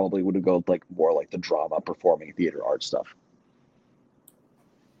 I probably would have gone like more like the drama, performing, theater, art stuff.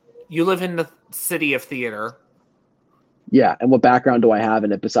 You live in the city of theater. Yeah, and what background do I have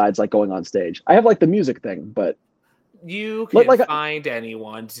in it besides like going on stage? I have like the music thing, but you can find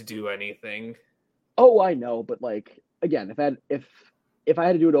anyone to do anything. Oh, I know, but like again, if I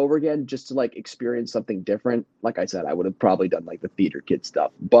had to do it over again just to like experience something different, like I said, I would have probably done like the theater kid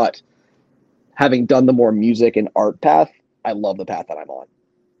stuff. But having done the more music and art path, I love the path that I'm on.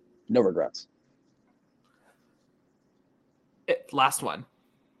 No regrets. Last one.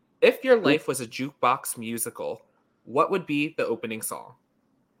 If your life was a jukebox musical, what would be the opening song?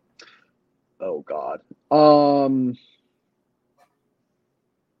 Oh God.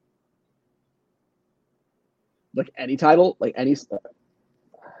 Like any title, like any,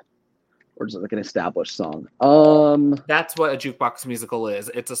 or just like an established song. That's what a jukebox musical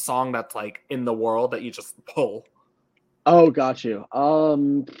is. It's a song that's like in the world that you just pull. Oh, got you.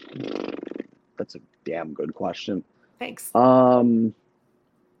 That's a damn good question. Thanks.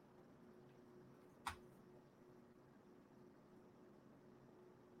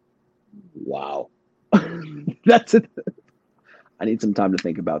 Wow. That's it. I need some time to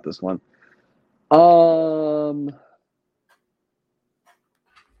think about this one. For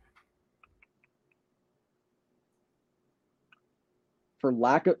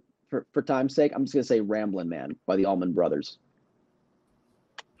time's sake, I'm just gonna say "Ramblin' Man" by the Allman Brothers.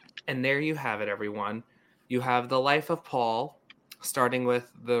 And there you have it, everyone. You have the life of Paul, starting with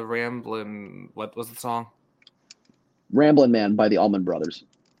the Ramblin'. What was the song? "Ramblin' Man" by the Allman Brothers.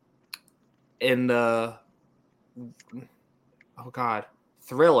 In the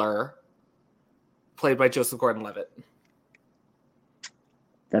Thriller, played by Joseph Gordon-Levitt.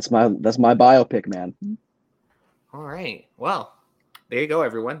 That's my biopic, man. All right. Well, there you go,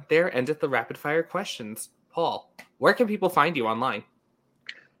 everyone. There endeth the rapid fire questions. Paul, where can people find you online?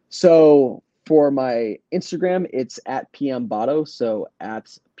 So for my Instagram, it's at PMBotto, so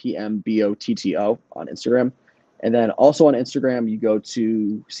at PMBOTTO on Instagram. And then also on Instagram, you go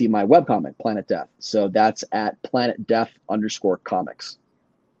to see my webcomic, Planet Death. So that's at planetdeath_comics.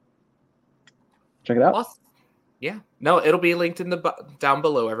 Check it out. Awesome. Yeah. No, it'll be linked in the down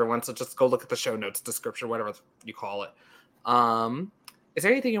below, everyone. So just go look at the show notes, description, whatever you call it. Is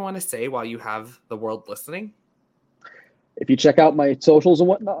there anything you want to say while you have the world listening? If you check out my socials and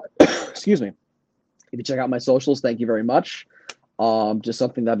whatnot, excuse me. If you check out my socials, thank you very much. Just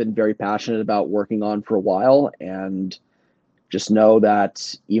something that I've been very passionate about working on for a while. And just know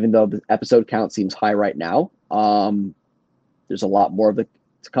that even though the episode count seems high right now, there's a lot more of it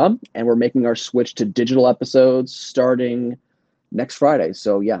to come. And we're making our switch to digital episodes starting next Friday.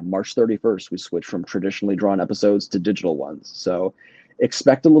 So yeah, March 31st, we switch from traditionally drawn episodes to digital ones. So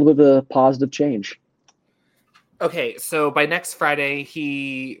expect a little bit of positive change. Okay, so by next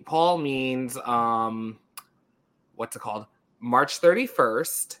Friday, Paul means what's it called? March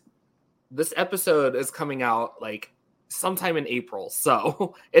 31st. This episode is coming out like sometime in April.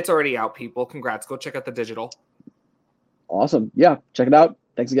 So it's already out, people. Congrats. Go check out the digital. Awesome. Yeah, check it out.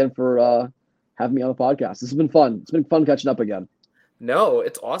 Thanks again for having me on the podcast. This has been fun. It's been fun catching up again. No,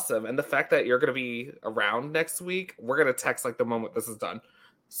 it's awesome. And the fact that you're going to be around next week, we're going to text like the moment this is done.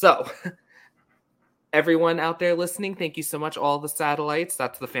 So everyone out there listening, thank you so much. All the satellites.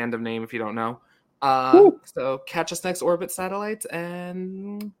 That's the fandom name if you don't know. So catch us next, Orbit Satellites.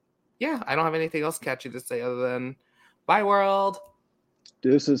 And yeah, I don't have anything else catchy to say other than bye, world.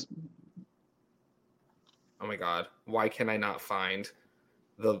 Deuces. Oh my God. Why can I not find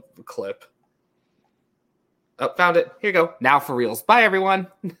the clip? Oh, found it. Here you go. Now for reals. Bye, everyone.